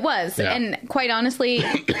 It was. Yeah. And quite honestly,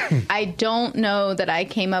 I don't know that I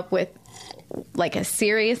came up with a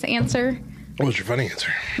serious answer. What was your funny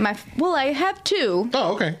answer? I have two.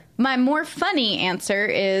 Oh, okay. My more funny answer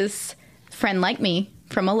is Friend Like Me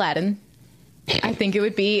from Aladdin. I think it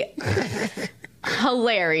would be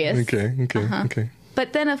hilarious. Okay.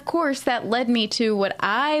 But then, of course, that led me to what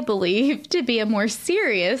I believe to be a more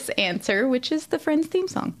serious answer, which is the Friends theme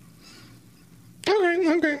song.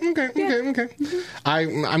 Okay.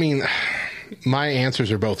 Mm-hmm. I mean, my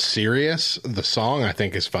answers are both serious. The song, I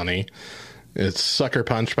think, is funny. It's Sucker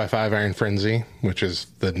Punch by Five Iron Frenzy, which is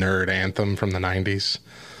the nerd anthem from the 90s.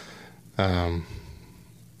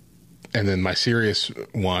 And then my serious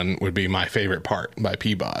one would be My Favorite Part by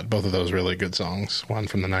Peabody. Both of those really good songs. One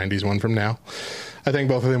from the 90s, one from now. I think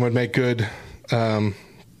both of them would make good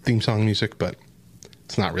theme song music, but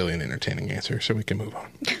it's not really an entertaining answer, so we can move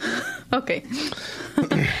on. Okay.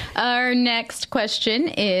 Our next question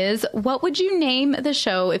is, what would you name the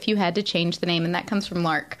show if you had to change the name? And that comes from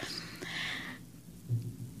Lark.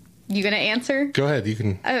 You going to answer? Go ahead. You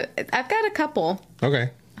can. I've got a couple.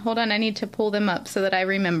 Okay. Hold on. I need to pull them up so that I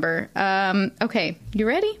remember. Okay. You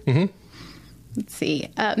ready? Mm-hmm. Let's see.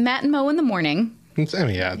 Matt and Mo in the morning. I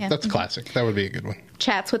mean, yeah, that's classic. That would be a good one.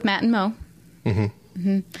 Chats with Matt and Mo. Mm-hmm.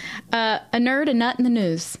 Mm-hmm. A nerd, a nut in the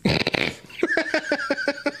news.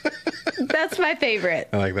 That's my favorite.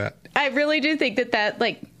 I like that. I really do think that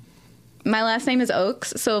like, my last name is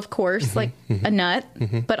Oakes, so of course, like a nut,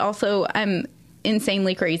 but also I'm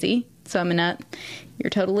insanely crazy, so I'm a nut. You're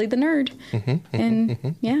totally the nerd,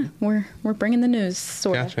 and yeah, we're bringing the news,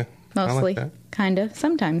 sort of, Gotcha. mostly, I like kind of,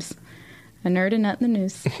 sometimes. A nerd, a nut in the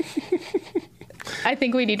news. I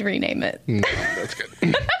think we need to rename it. No, that's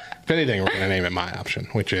good. If anything, we're going to name it my option,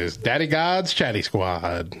 which is Daddy God's Chatty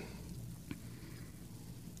Squad.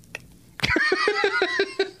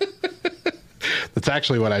 That's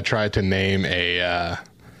actually what I tried to name a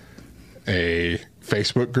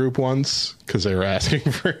Facebook group once, because they were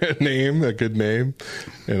asking for a good name,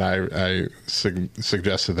 and I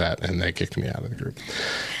suggested that, and they kicked me out of the group.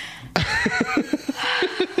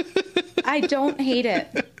 I don't hate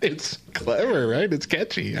it. It's clever, right? It's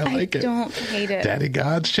catchy. I like it. I don't hate it. Daddy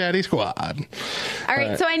God's Chatty Squad. All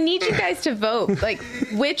right, so I need you guys to vote. Like,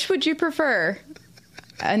 which would you prefer?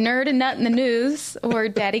 A nerd and nut in the news, or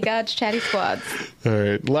Daddy God's Chatty Squads? All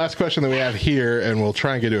right. Last question that we have here, and we'll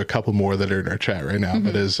try and get to a couple more that are in our chat right now.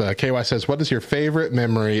 But is KY says, what is your favorite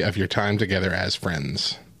memory of your time together as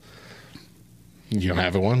friends? You don't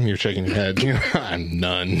have one? You're shaking your head. I'm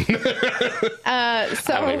none. I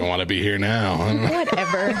don't even want to be here now.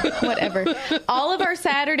 Whatever. All of our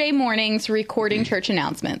Saturday mornings recording church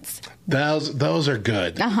announcements. Those are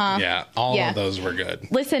good. Uh-huh. Yeah, all of those were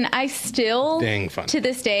good. Listen, I still, dang fun. To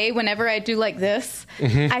this day, whenever I do like this,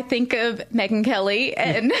 I think of Megyn Kelly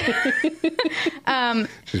and...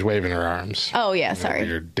 She's waving her arms. Oh, yeah, sorry.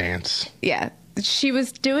 Your dance. Yeah. She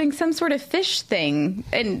was doing some sort of fish thing.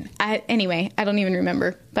 And anyway, I don't even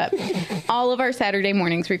remember. But all of our Saturday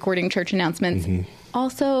mornings recording church announcements.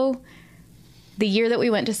 Also, the year that we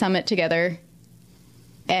went to Summit together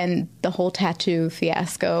and the whole tattoo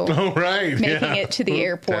fiasco. Oh, right. Making it to the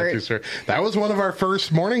airport. That was one of our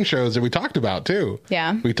first morning shows that we talked about, too.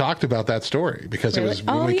 Yeah. We talked about that story because it was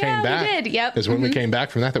when we came back. We did. Yep. It was when we came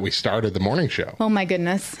back from that we started the morning show. Oh, my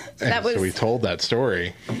goodness. So we told that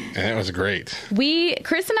story, and it was great.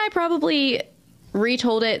 Chris and I probably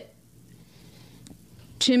retold it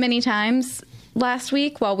too many times last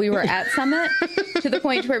week while we were at Summit, to the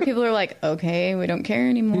point where people are like, okay, we don't care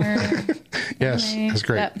anymore. Yes, anyway, that's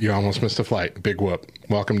great. You almost missed a flight. Big whoop.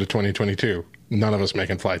 Welcome to 2022. None of us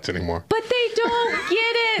making flights anymore. But they don't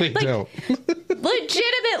get it. They don't.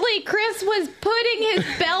 Legitimately, Chris was putting his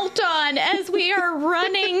belt on as we are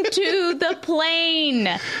running to the plane.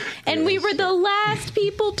 And we were the last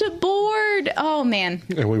people to board. Oh, man.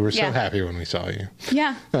 And we were so happy when we saw you.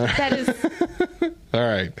 Yeah, that is... All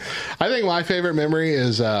right. I think my favorite memory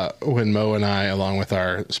is when Mo and I, along with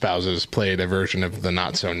our spouses, played a version of the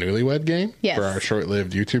Not So Newlywed game for our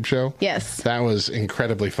short-lived YouTube show. Yes. That was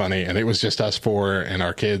incredibly funny, and it was just us four and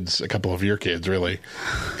our kids, a couple of your kids, really,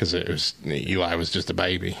 because Eli was just a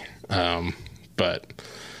baby. But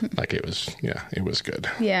like it was good.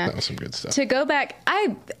 Yeah. That was some good stuff. To go back,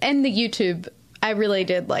 and the YouTube, I really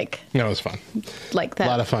did like. No, it was fun. Like that. A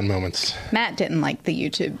lot of fun moments. Matt didn't like the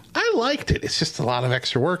YouTube. I liked it. It's just a lot of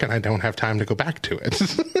extra work, and I don't have time to go back to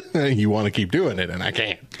it. You want to keep doing it, and I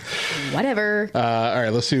can't. Whatever. All right,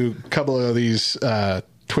 let's do a couple of these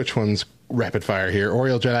Twitch ones rapid fire here.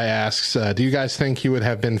 Oriel Jedi asks, do you guys think you would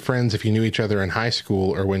have been friends if you knew each other in high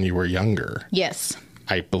school or when you were younger? Yes.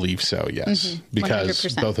 I believe so, yes. Because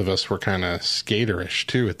 100%. Both of us were kind of skaterish,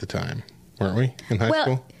 too, at the time. Weren't we, in high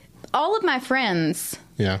school? All of my friends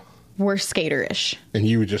were skaterish. And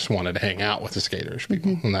you just wanted to hang out with the skaterish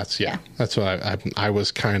people. And that's what I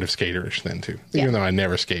was kind of skaterish then, too. Even though I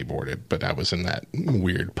never skateboarded, but I was in that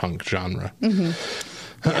weird punk genre.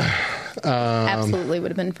 Absolutely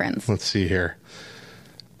would have been friends. Let's see here.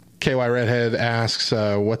 KY Redhead asks,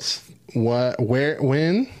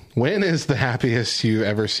 when is the happiest you've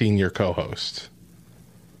ever seen your co-host?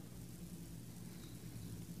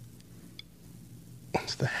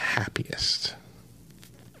 What's the happiest?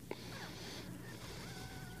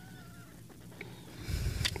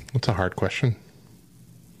 That's a hard question.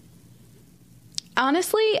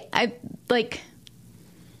 honestly,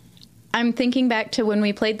 I'm thinking back to when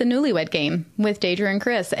we played the Newlywed Game with Deidre and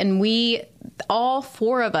Chris, and we, all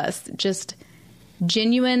four of us, just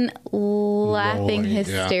genuine laughing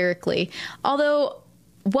hysterically. Yeah. Although,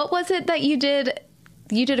 what was it that you did?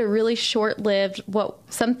 You did a really short-lived,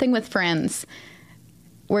 something with friends,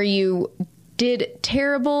 where you did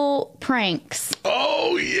terrible pranks.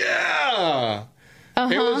 Oh yeah.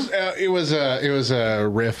 Uh-huh. It was a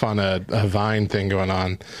riff on a Vine thing going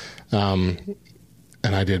on. And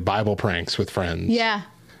I did Bible pranks with friends. Yeah.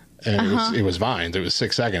 And it was Vines. It was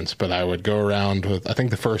 6 seconds, but I would go around with, I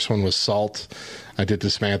think the first one was salt. I did to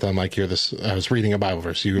Samantha. I'm like, I was reading a Bible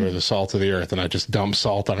verse. You are the salt of the earth. And I just dumped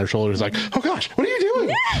salt on her shoulders like, oh gosh, what are you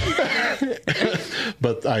doing?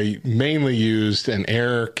 But I mainly used an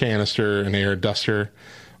air canister, an air duster,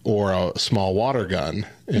 or a small water gun.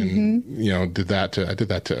 And, I did that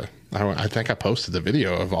to, I think I posted the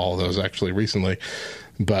video of all of those actually recently,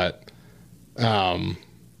 but,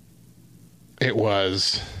 it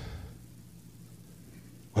was,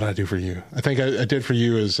 what did I do for you? I think I did for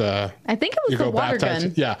you is, I think it was the water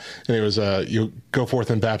gun. Yeah. And it was, you go forth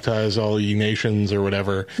and baptize all ye nations or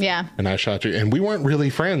whatever. Yeah. And I shot you. And we weren't really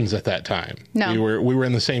friends at that time. No. We were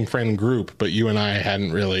in the same friend group, but you and I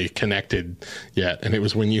hadn't really connected yet. And it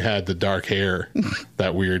was when you had the dark hair,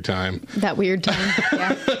 that weird time.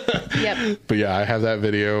 Yeah. Yep. But yeah, I have that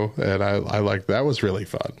video and I like, that was really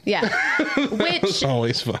fun. Yeah. Which was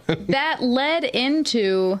always fun. That led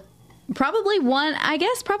into probably one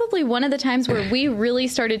of the times where we really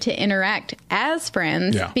started to interact as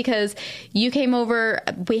friends, because you came over,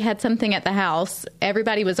 we had something at the house,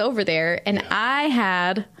 everybody was over there, and I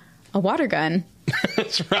had a water gun.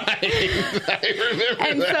 That's right. I remember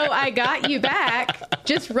and that. So I got you back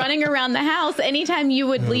just running around the house. Anytime you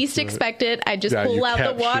would least expect it, I'd just pull out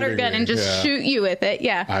the water gun and just shoot you with it.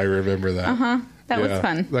 Yeah. I remember that. That was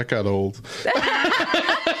fun. That got old.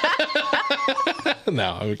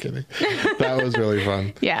 No, I'm kidding. That was really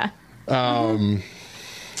fun. Yeah. I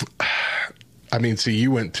mean, see,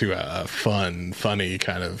 you went to a funny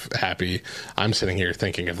kind of happy. I'm sitting here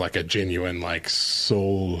thinking of like a genuine, like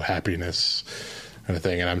soul happiness kind of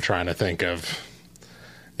thing. And I'm trying to think of,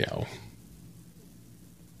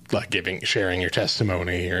 like sharing your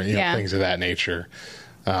testimony or things of that nature.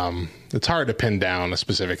 It's hard to pin down a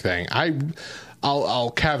specific thing.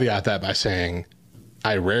 I'll caveat that by saying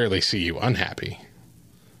I rarely see you unhappy.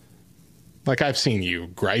 Like I've seen you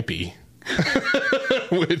gripey,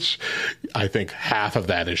 which I think half of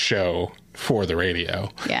that is show for the radio.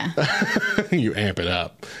 Yeah. You amp it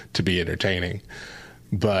up to be entertaining.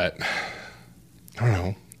 But I don't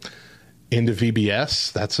know. Into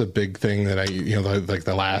VBS, that's a big thing that like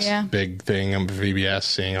the last big thing of VBS,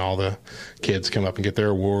 seeing all the kids come up and get their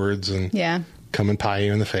awards and come and pie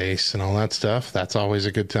you in the face and all that stuff. That's always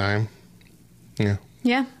a good time. Yeah.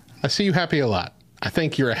 Yeah. I see you happy a lot. I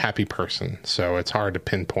think you're a happy person, so it's hard to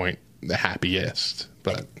pinpoint the happiest.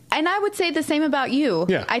 And I would say the same about you.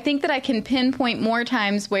 Yeah. I think that I can pinpoint more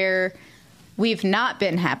times where we've not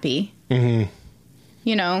been happy. Mm-hmm.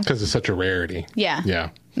 Because it's such a rarity. Yeah.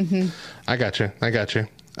 Yeah. Mm-hmm. I got you.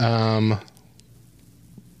 I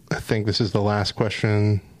think this is the last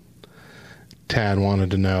question. Tad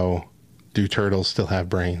wanted to know, do turtles still have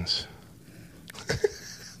brains?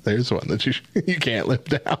 There's one that you can't live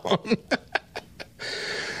down.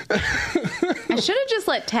 I should have just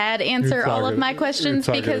let Tad answer all of my questions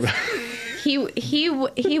because he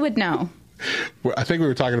would know. I think we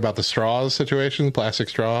were talking about the straws situation, plastic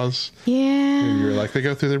straws. Yeah. You were like, they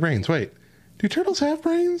go through their brains. Wait, do turtles have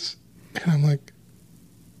brains? And I'm like,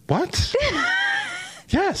 what?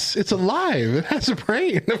 Yes, it's alive. It has a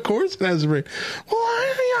brain. Of course it has a brain. Well,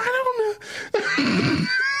 I don't know.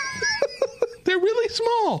 They're really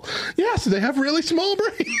small. Yes, they have really small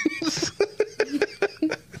brains.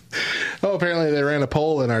 Oh, apparently they ran a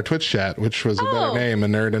poll in our Twitch chat, which was a better name, A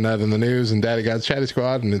Nerd and Nut in the News and Daddy God's Chatty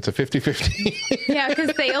Squad, and it's a 50-50. Yeah,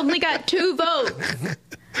 because they only got 2 votes.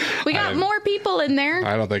 We got more people in there.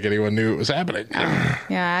 I don't think anyone knew it was happening.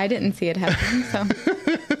 Yeah, I didn't see it happen, so...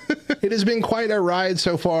 It has been quite a ride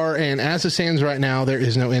so far, and as it stands right now, there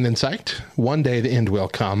is no end in sight. One day the end will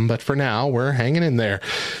come, but for now, we're hanging in there.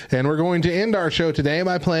 And we're going to end our show today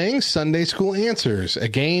by playing Sunday School Answers, a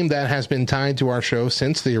game that has been tied to our show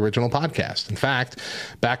since the original podcast. In fact,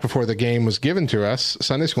 back before the game was given to us,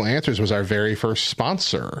 Sunday School Answers was our very first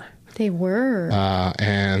sponsor. They were.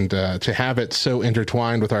 And to have it so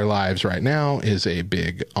intertwined with our lives right now is a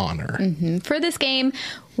big honor. Mm-hmm. For this game,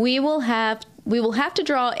 we will have We will have to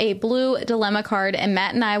draw a blue dilemma card, and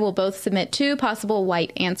Matt and I will both submit 2 possible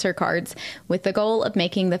white answer cards with the goal of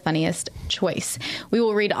making the funniest choice. We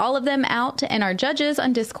will read all of them out, and our judges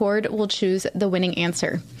on Discord will choose the winning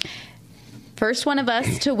answer. First one of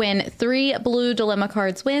us to win 3 blue dilemma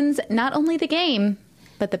cards wins not only the game,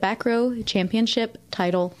 but the Back Row Championship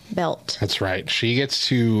title belt. That's right. She gets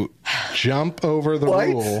to jump over the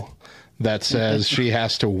rule that says she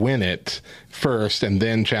has to win it first and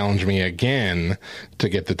then challenge me again to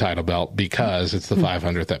get the title belt because it's the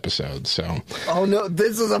 500th episode. So, oh no,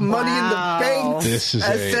 this is a Money in the Bank. This is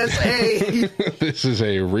SSA. This is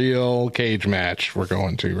a real cage match we're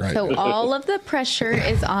going to right now. So all of the pressure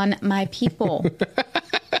is on my people.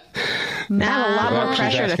 I have a lot more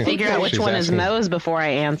pressure to figure out which one is Mo's before I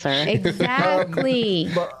answer. Exactly.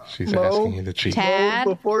 She's asking you to cheat. Tad?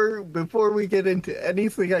 Before we get into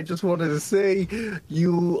anything, I just wanted to say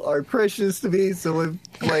you are precious to me. So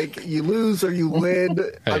if you lose or you win,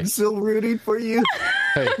 hey. I'm still rooting for you.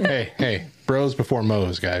 Hey! Bros before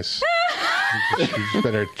Mo's, guys. You just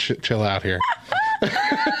better chill out here.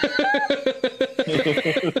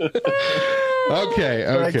 Okay.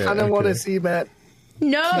 I kind of want to see Matt.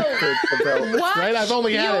 No. What? Right? I've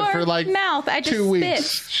only had it for like mouth. I just 2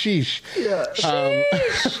 weeks. Sheesh. Yeah.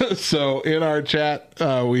 So in our chat,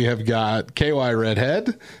 we have got KY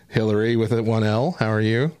Redhead, Hillary with a 1L. How are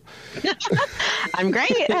you? I'm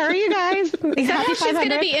great. How are you guys? Exactly. She's going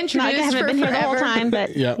to be introduced. I haven't been here the whole time,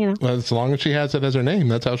 but yeah. Well, as long as she has it as her name,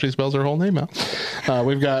 that's how she spells her whole name out.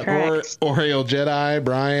 We've got Oriel Jedi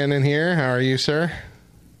Brian in here. How are you, sir?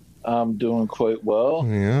 I'm doing quite well.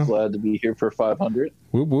 Yeah. Glad to be here for 500.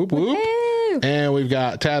 Whoop, whoop, whoop. Woo-hoo. And we've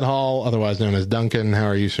got Tad Hall, otherwise known as Duncan. How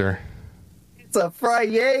are you, sir? It's a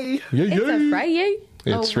Friday. It's a Friday.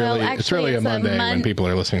 It's really a Monday when people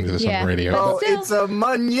are listening to this on the radio. Oh, it's a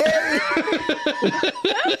Monday.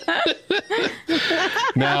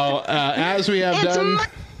 Now, as we have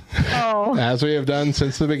done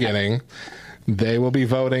since the beginning, they will be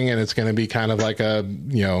voting, and it's going to be kind of like a,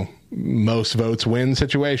 most votes win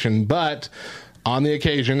situation. But on the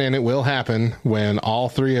occasion, and it will happen, when all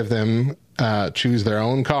 3 of them choose their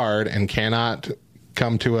own card and cannot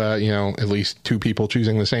come to at least 2 people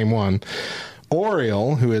choosing the same one,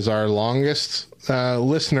 Oriel, who is our longest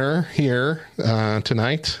listener here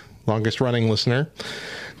tonight, longest running listener,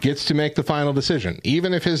 gets to make the final decision.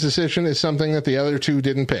 Even if his decision is something that the other 2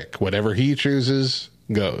 didn't pick, whatever he chooses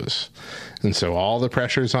goes. And so all the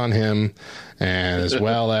pressure's on him, and as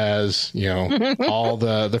well as, all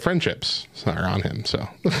the friendships are on him. So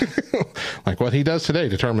like what he does today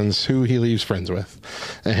determines who he leaves friends with.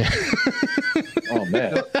 Oh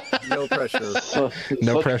man. No pressure.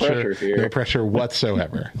 No pressure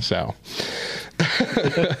whatsoever. So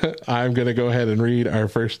I'm going to go ahead and read our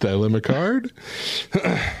first dilemma card.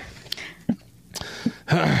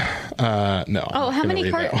 No. Oh, how many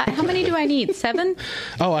cards? How many do I need? 7?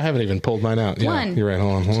 Oh, I haven't even pulled mine out. Yeah, 1. You're right.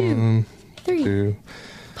 Hold on. 2, 2,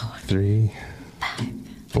 3,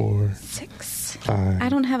 4, 6. 5. I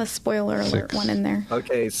don't have a spoiler alert 1 in there.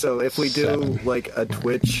 Okay, so if we do 7. like a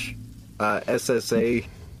Twitch SSA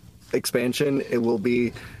expansion, it will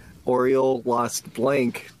be Oriel lost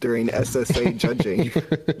blank during SSA judging.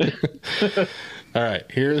 All right,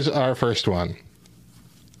 here's our first one.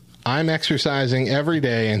 I'm exercising every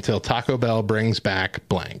day until Taco Bell brings back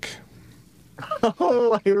blank.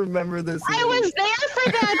 Oh, I remember this. I was there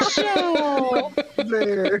for that show.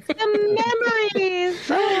 There. The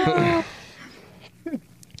memories.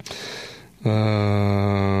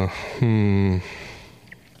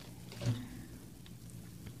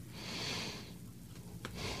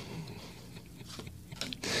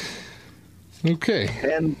 Okay.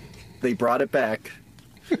 And they brought it back.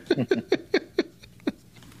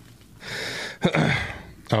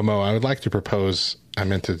 Mo, I would like to propose, I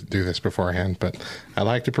meant to do this beforehand, but I'd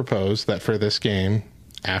like to propose that for this game,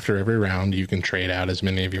 after every round, you can trade out as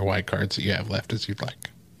many of your white cards that you have left as you'd like.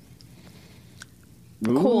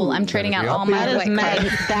 Cool. I'm trading out all my white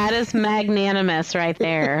cards. That is magnanimous right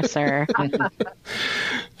there, sir.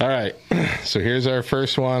 All right. So here's our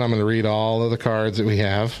first one. I'm going to read all of the cards that we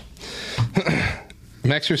have.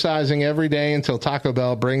 I'm exercising every day until Taco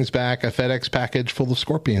Bell brings back a FedEx package full of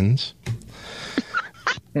scorpions.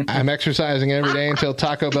 I'm exercising every day until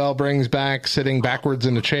Taco Bell brings back sitting backwards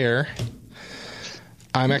in a chair.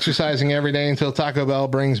 I'm exercising every day until Taco Bell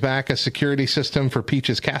brings back a security system for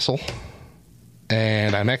Peach's Castle.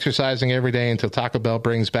 And I'm exercising every day until Taco Bell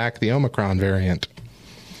brings back the Omicron variant.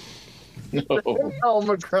 No.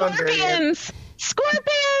 Omicron variant.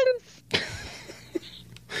 Scorpions!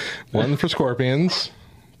 1 for scorpions.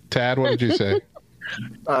 Tad, what did you say?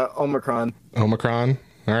 Omicron. Omicron.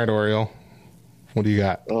 All right, Oriel. What do you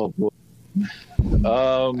got? Oh boy.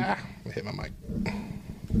 Hit my mic.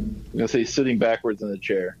 I'm gonna say sitting backwards in the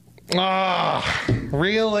chair. Oh,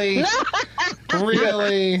 really?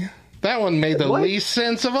 Really? That one made the least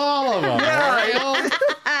sense of all of them.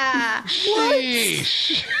 Yeah.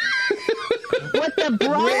 Sheesh. What the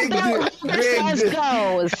brother says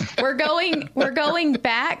goes. We're going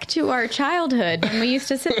back to our childhood when we used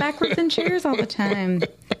to sit backwards in chairs all the time.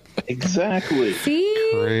 Exactly.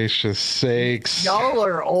 See? Gracious sakes. Y'all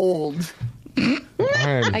are old.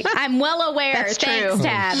 I'm well aware. That's Thanks, true.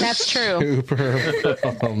 Tab. That's true. Super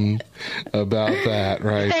bummed about that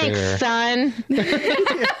right Thanks, there. son.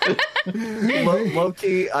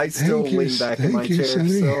 Low-key, I still lean back in my chair,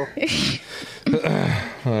 so...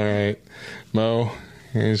 All right. Mo,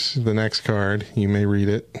 here's the next card. You may read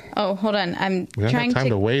it. Oh, hold on. We don't have time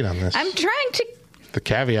to wait on this. I'm trying to... The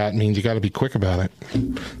caveat means you got to be quick about it.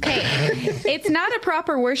 Okay. It's not a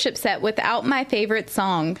proper worship set without my favorite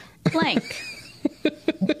song, blank.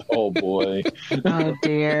 Oh boy. Oh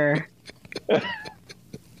dear.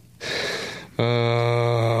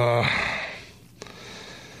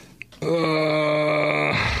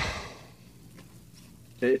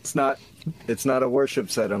 It's not a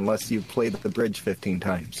worship set unless you play the bridge 15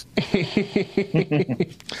 times. All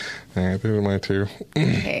right, those are my two.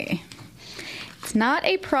 Okay. It's not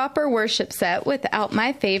a proper worship set without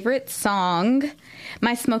my favorite song,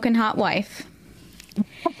 My Smokin' Hot Wife.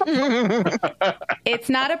 It's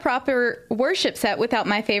not a proper worship set without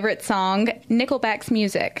my favorite song, Nickelback's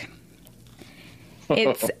Music.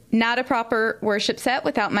 It's not a proper worship set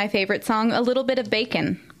without my favorite song, A Little Bit of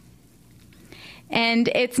Bacon. And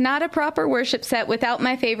it's not a proper worship set without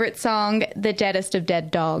my favorite song, The Deadest of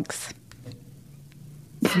Dead Dogs.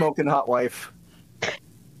 Smoking Hot Wife.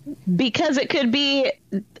 Because it could be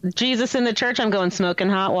Jesus in the Church, I'm going Smoking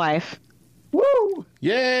Hot Wife. Woo!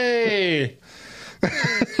 Yay!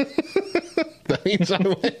 That means I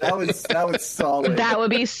win. That was solid. That would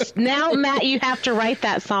be... Now, Matt, you have to write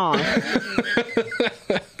that song.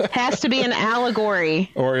 Has to be an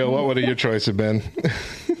allegory. Oriole, what would your choice have been?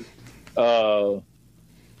 A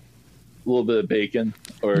little bit of bacon,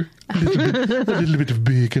 or a little bit of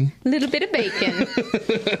bacon. A little bit of bacon.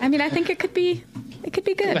 I mean, I think it could be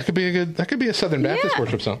good. That could be a Southern Baptist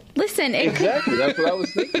worship song. Listen, exactly. That's what I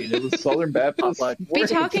was thinking. It was Southern Baptist. Be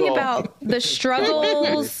talking about the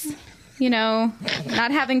struggles,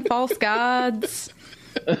 not having false gods.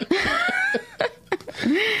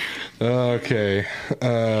 Okay.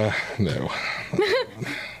 No.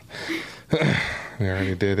 We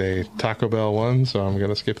already did a Taco Bell one, so I'm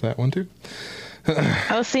going to skip that one too.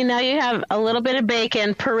 Oh, see, now you have a little bit of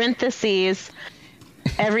bacon, parentheses,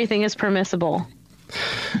 everything is permissible.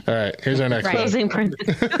 All right, here's our next one. Closing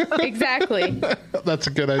parentheses. Exactly. That's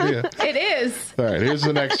a good idea. It is. All right, here's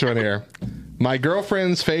the next one here. My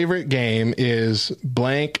girlfriend's favorite game is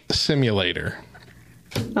blank simulator.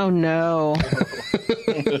 Oh, no.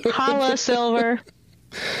 Holla, Silver.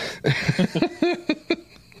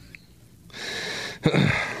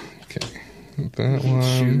 Okay, that one.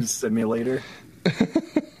 Shoes simulator.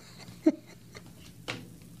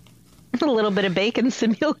 A little bit of bacon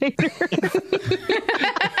simulator.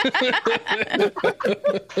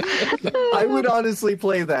 I would honestly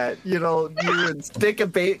play that. You would stick a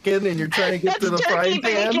bacon and you're trying to get to the frying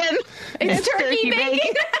pan. It's turkey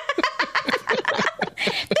bacon.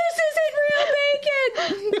 This isn't real bacon.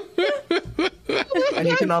 And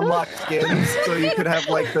you can unlock skins, so you could have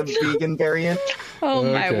like the vegan variant. Oh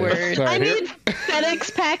my word! Right, I need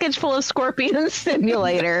FedEx package full of Scorpion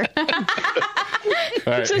simulator.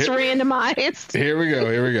 Right, Just randomized. Here we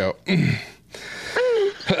go.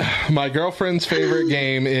 My girlfriend's favorite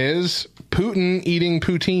game is Putin eating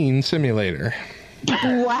poutine simulator.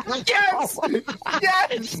 Wow. Yes!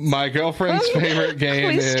 Yes! My girlfriend's favorite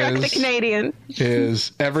game We struck the Canadian.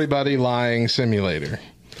 is Everybody Lying Simulator.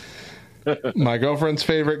 My girlfriend's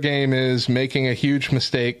favorite game is Making a Huge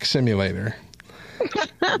Mistake Simulator.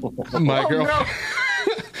 My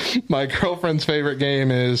girlfriend's favorite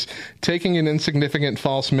game is Taking an Insignificant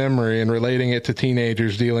False Memory and Relating it to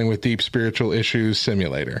Teenagers Dealing with Deep Spiritual Issues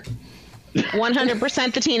Simulator.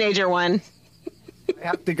 100% the teenager one. I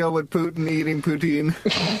have to go with Putin eating poutine.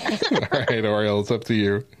 All right, Oriole, it's up to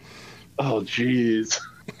you. Oh, jeez.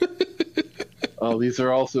 Oh, these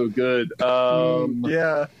are all so good.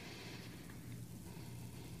 Yeah.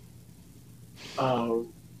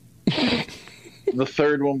 The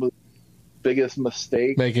third one was biggest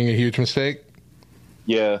mistake. Making a huge mistake?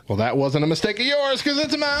 Yeah. Well, that wasn't a mistake of yours because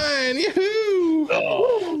it's mine. Yoo-hoo!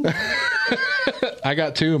 Oh. I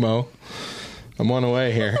got two, Mo. I'm one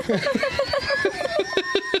away here.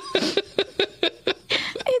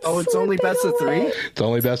 It's Oh, it's only best of 3? It's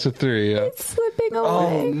only best of 3, yeah. It's slipping away.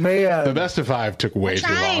 Oh, man. The best of 5 took way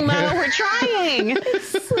too long. Mo, we're trying.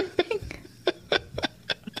 It's slipping.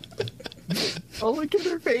 Oh, look at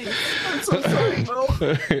her face. I'm so sorry, Mo.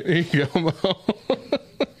 Here you go, Mo.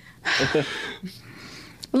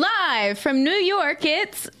 Live from New York,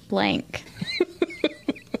 it's blank.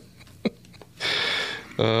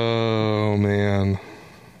 Oh, man.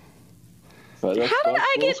 How did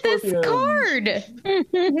I get this card?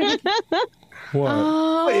 What?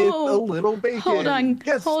 Oh, It's a little bacon. hold on.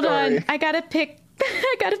 Yes, Hold story. on. I gotta pick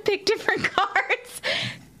different cards.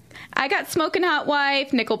 I got Smoking Hot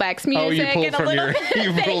Wife, Nickelback's music, Oh, you pulled and a from little your bit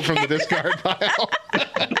of you pulled from the bacon. discard pile.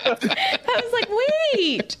 I was like,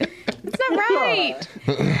 wait, it's not right.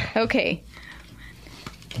 Okay.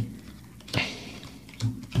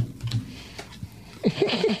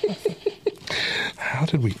 How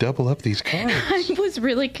did we double up these cards? I was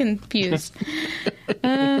really confused.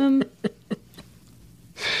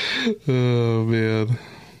 Oh, man.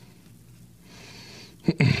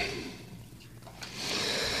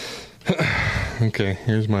 Okay,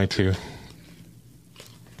 here's my 2.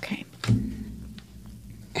 Okay.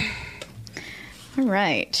 All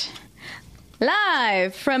right.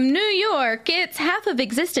 Live from New York, it's half of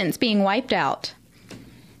existence being wiped out.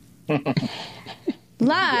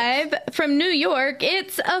 Live from New York,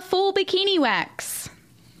 it's a full bikini wax.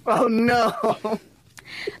 Oh, no.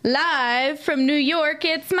 Live from New York,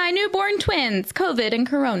 it's my newborn twins, COVID and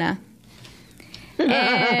Corona.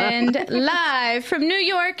 And live from New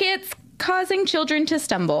York, it's causing children to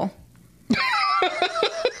stumble.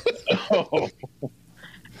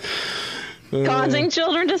 Causing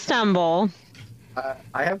children to stumble.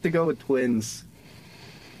 I have to go with twins.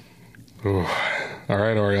 Ooh. All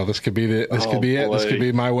right, Oriole. This could be it. This could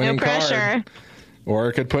be my winning No pressure. card. Or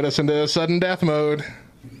it could put us into sudden death mode.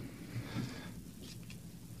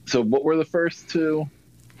 So what were the first 2?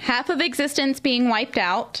 Half of existence being wiped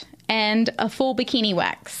out and a full bikini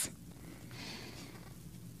wax.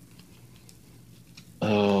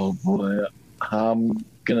 Oh boy, I'm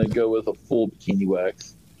gonna go with a full bikini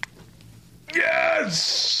wax.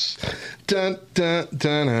 Yes! Dun, dun,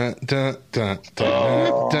 dun, dun, dun,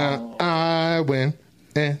 dun, dun. I win,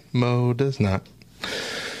 and Mo does not.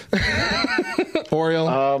 Oriole,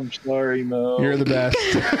 I'm sorry, Mo. you're the best.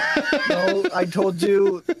 No, I told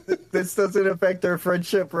you this doesn't affect our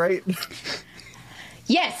friendship, right?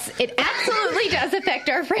 Yes, it absolutely does affect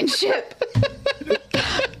our friendship.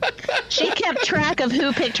 She kept track of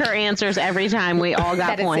who picked her answers every time we all got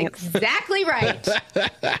That is points. exactly right.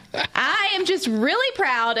 I am just really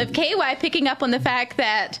proud of KY picking up on the fact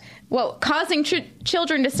that, well, causing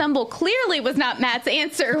children to stumble clearly was not Matt's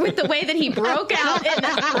answer with the way that he broke out in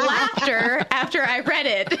laughter after I read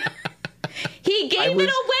it. He gave it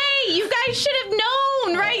away. You guys should have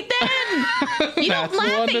known right then. You don't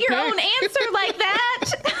laugh at your own answer like that.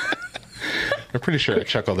 I'm pretty sure I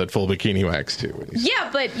chuckled at full bikini wax too. When Yeah,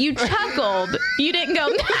 but you chuckled. You didn't go.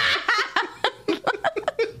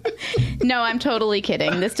 No, I'm totally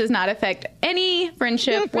kidding. This does not affect any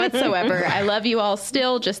friendship whatsoever. I love you all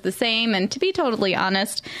still just the same. And to be totally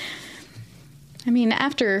honest, I mean,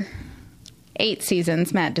 after 8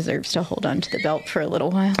 seasons, Matt deserves to hold on to the belt for a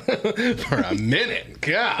little while. For a minute.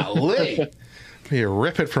 Golly. You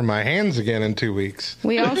rip it from my hands again in 2 weeks.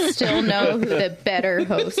 We all still know who the better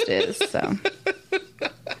host is, so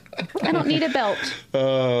I don't need a belt.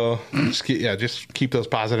 Oh, just keep those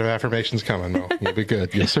positive affirmations coming, Mo. You'll be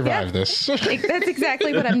good. You'll survive this. That's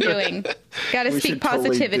exactly what I'm doing. Got to We speak should totally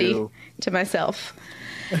positivity to myself.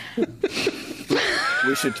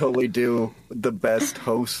 We should totally do the best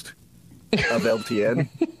host of LTN.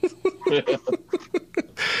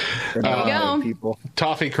 There you go. People.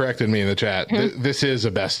 Toffee corrected me in the chat. This is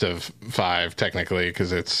a best of 5, technically,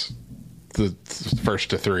 because it's the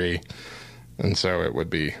first to 3. And so it would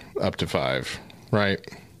be up to 5, right?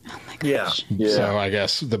 Oh my gosh. Yeah. So I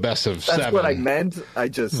guess the best of That's 7. what I meant. I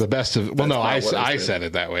just. The best of. Well, no, That's not what I I said. said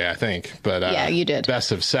it that way, I think. But Yeah, you did.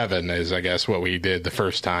 Best of 7 is, I guess, what we did the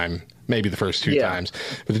first time, maybe the first 2 times.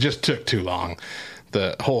 But it just took too long.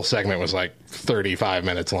 The whole segment was like 35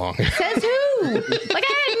 minutes long. Says who? Like,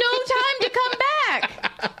 I had no time to come back.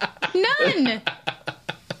 None.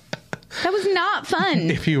 That was not fun.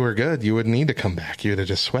 If you were good, you wouldn't need to come back. You would have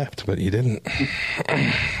just swept, but you didn't.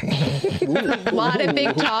 A lot of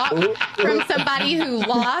big talk from somebody who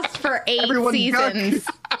lost for 8 seasons.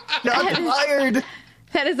 Got fired.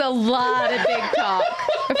 That is a lot of big talk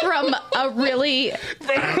from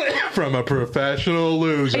From a professional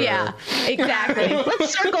loser. Yeah, exactly.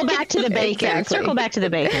 Let's circle back to the bacon. Exactly. Circle back to the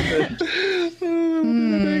bacon.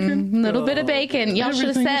 Little bit of bacon. Y'all should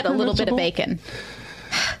have said a little bit of bacon.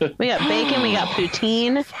 We got bacon. We got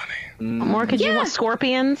poutine. Funny. What more could you want?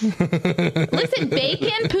 Scorpions. Listen,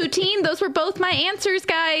 bacon, poutine, those were both my answers,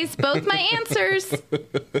 guys. Both my answers.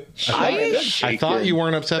 I thought you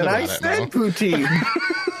weren't upset about I it. said poutine.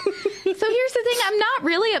 So here's the thing. I'm not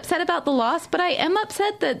really upset about the loss, but I am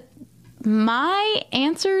upset that my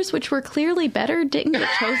answers, which were clearly better, didn't get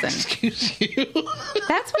chosen. Excuse you.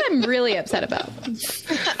 That's what I'm really upset about.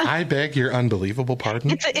 I beg your unbelievable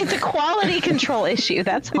pardon. It's a quality control issue.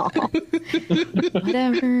 That's all.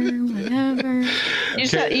 Whatever. You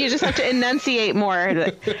just have to enunciate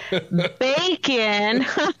more. Bacon.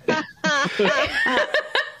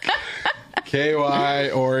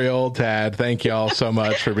 KY, Oriole, Tad, thank y'all so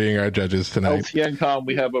much for being our judges tonight. LTNCom,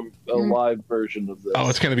 we have a live version of this. Oh,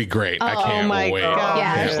 it's going to be great. I Oh can't my wait. God.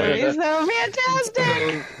 Yes. It's so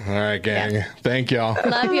fantastic. All right, gang. Thank y'all.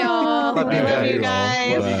 Love y'all. We love you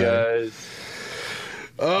guys. Love you guys.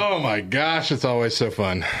 Oh my gosh, it's always so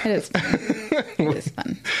fun. It is fun. It is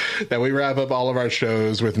fun. That we wrap up all of our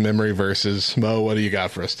shows with memory verses. Mo, what do you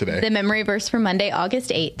got for us today? The memory verse for Monday,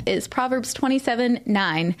 August 8th is Proverbs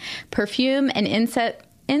 27:9. Perfume and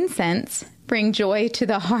incense bring joy to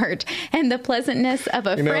the heart, and the pleasantness of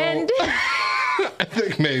a friend. I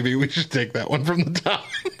think maybe we should take that one from the top.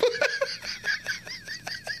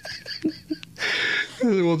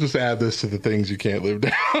 We'll just add this to the things you can't live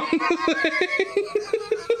down.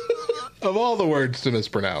 Of all the words to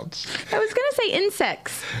mispronounce. I was going to say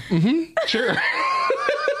insects. Mm-hmm. Sure.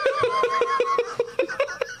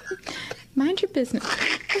 Mind your business.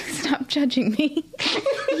 Stop judging me.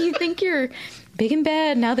 You think you're big and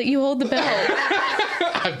bad now that you hold the belt.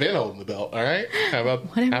 I've been holding the belt, all right? How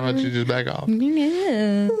about you just back off?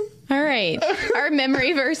 Yeah. All right. Our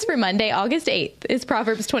memory verse for Monday, August 8th is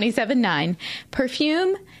Proverbs 27:9.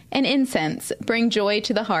 Perfume and incense bring joy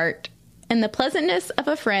to the heart, and the pleasantness of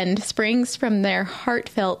a friend springs from their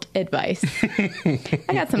heartfelt advice.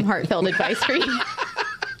 I got some heartfelt advice for you.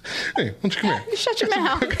 Hey, why don't you come here? Shut your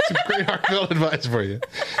mouth. I got some great heartfelt advice for you.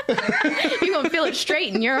 You're going to feel it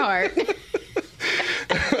straight in your heart.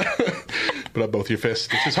 Put up both your fists.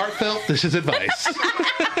 This is heartfelt. This is advice.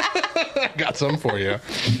 Got some for you.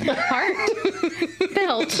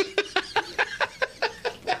 Heartfelt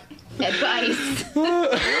advice.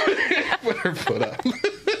 Put her foot up.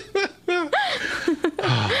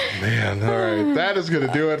 Oh, man. All right. That is going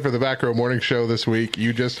to do it for the Back Row Morning Show this week.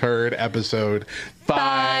 You just heard episode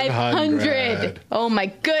 500. Oh, my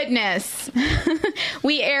goodness.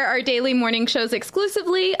 We air our daily morning shows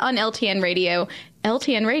exclusively on LTN Radio,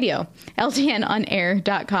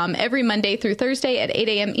 LTNonair.com every Monday through Thursday at 8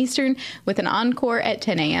 a.m. Eastern with an encore at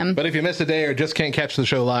 10 a.m. But if you miss a day or just can't catch the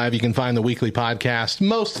show live, you can find the weekly podcast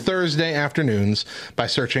most Thursday afternoons by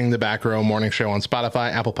searching the Back Row Morning Show on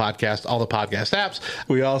Spotify, Apple Podcasts, all the podcast apps.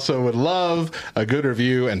 We also would love a good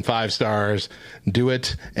review and 5 stars. Do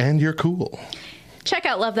it, and you're cool. Check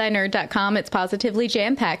out lovethynerd.com. It's positively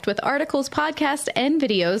jam-packed with articles, podcasts, and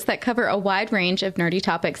videos that cover a wide range of nerdy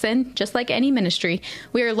topics. And just like any ministry,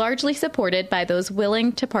 we are largely supported by those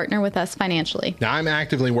willing to partner with us financially. Now, I'm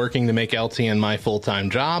actively working to make LTN my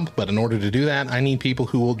full-time job, but in order to do that, I need people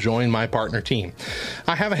who will join my partner team.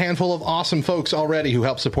 I have a handful of awesome folks already who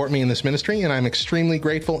help support me in this ministry, and I'm extremely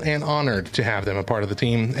grateful and honored to have them a part of the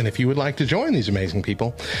team. And if you would like to join these amazing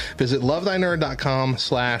people, visit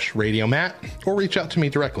lovethynerd.com/radiomatt or reach out to me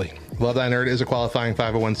directly. Love Thy Nerd is a qualifying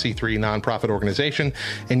 501c3 nonprofit organization,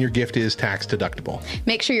 and your gift is tax deductible.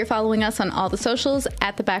 Make sure you're following us on all the socials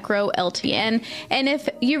at the Back Row LTN. And if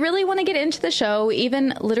you really want to get into the show,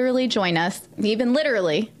 even literally join us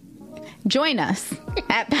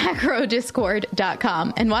at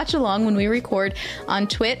backrowdiscord.com and watch along when we record on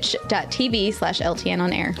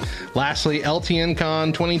twitch.tv/LTNonair. Lastly,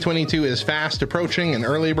 LTNCon 2022 is fast approaching, and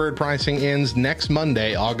early bird pricing ends next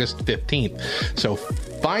Monday, August 15th. So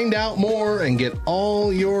find out more and get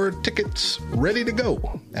all your tickets ready to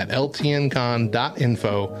go at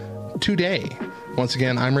ltncon.info today. Once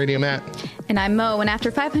again, I'm Radio Matt. And I'm Mo, and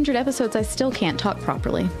after 500 episodes, I still can't talk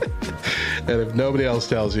properly. And if nobody else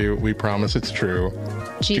tells you, we promise it's true.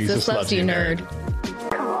 Jesus loves you, nerd.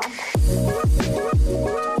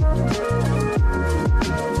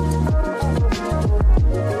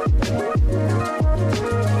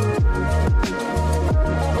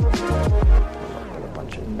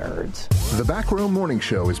 Bunch of nerds. The Back Row Morning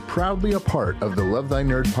Show is proudly a part of the Love Thy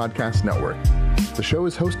Nerd podcast network. The show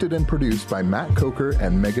is hosted and produced by Matt Coker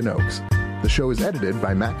and Megan Oakes. The show is edited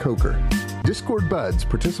by Matt Coker. Discord buds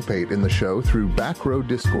participate in the show through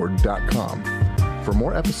backrowdiscord.com. For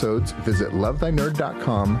more episodes, visit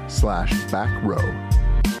lovethynerd.com/backrow.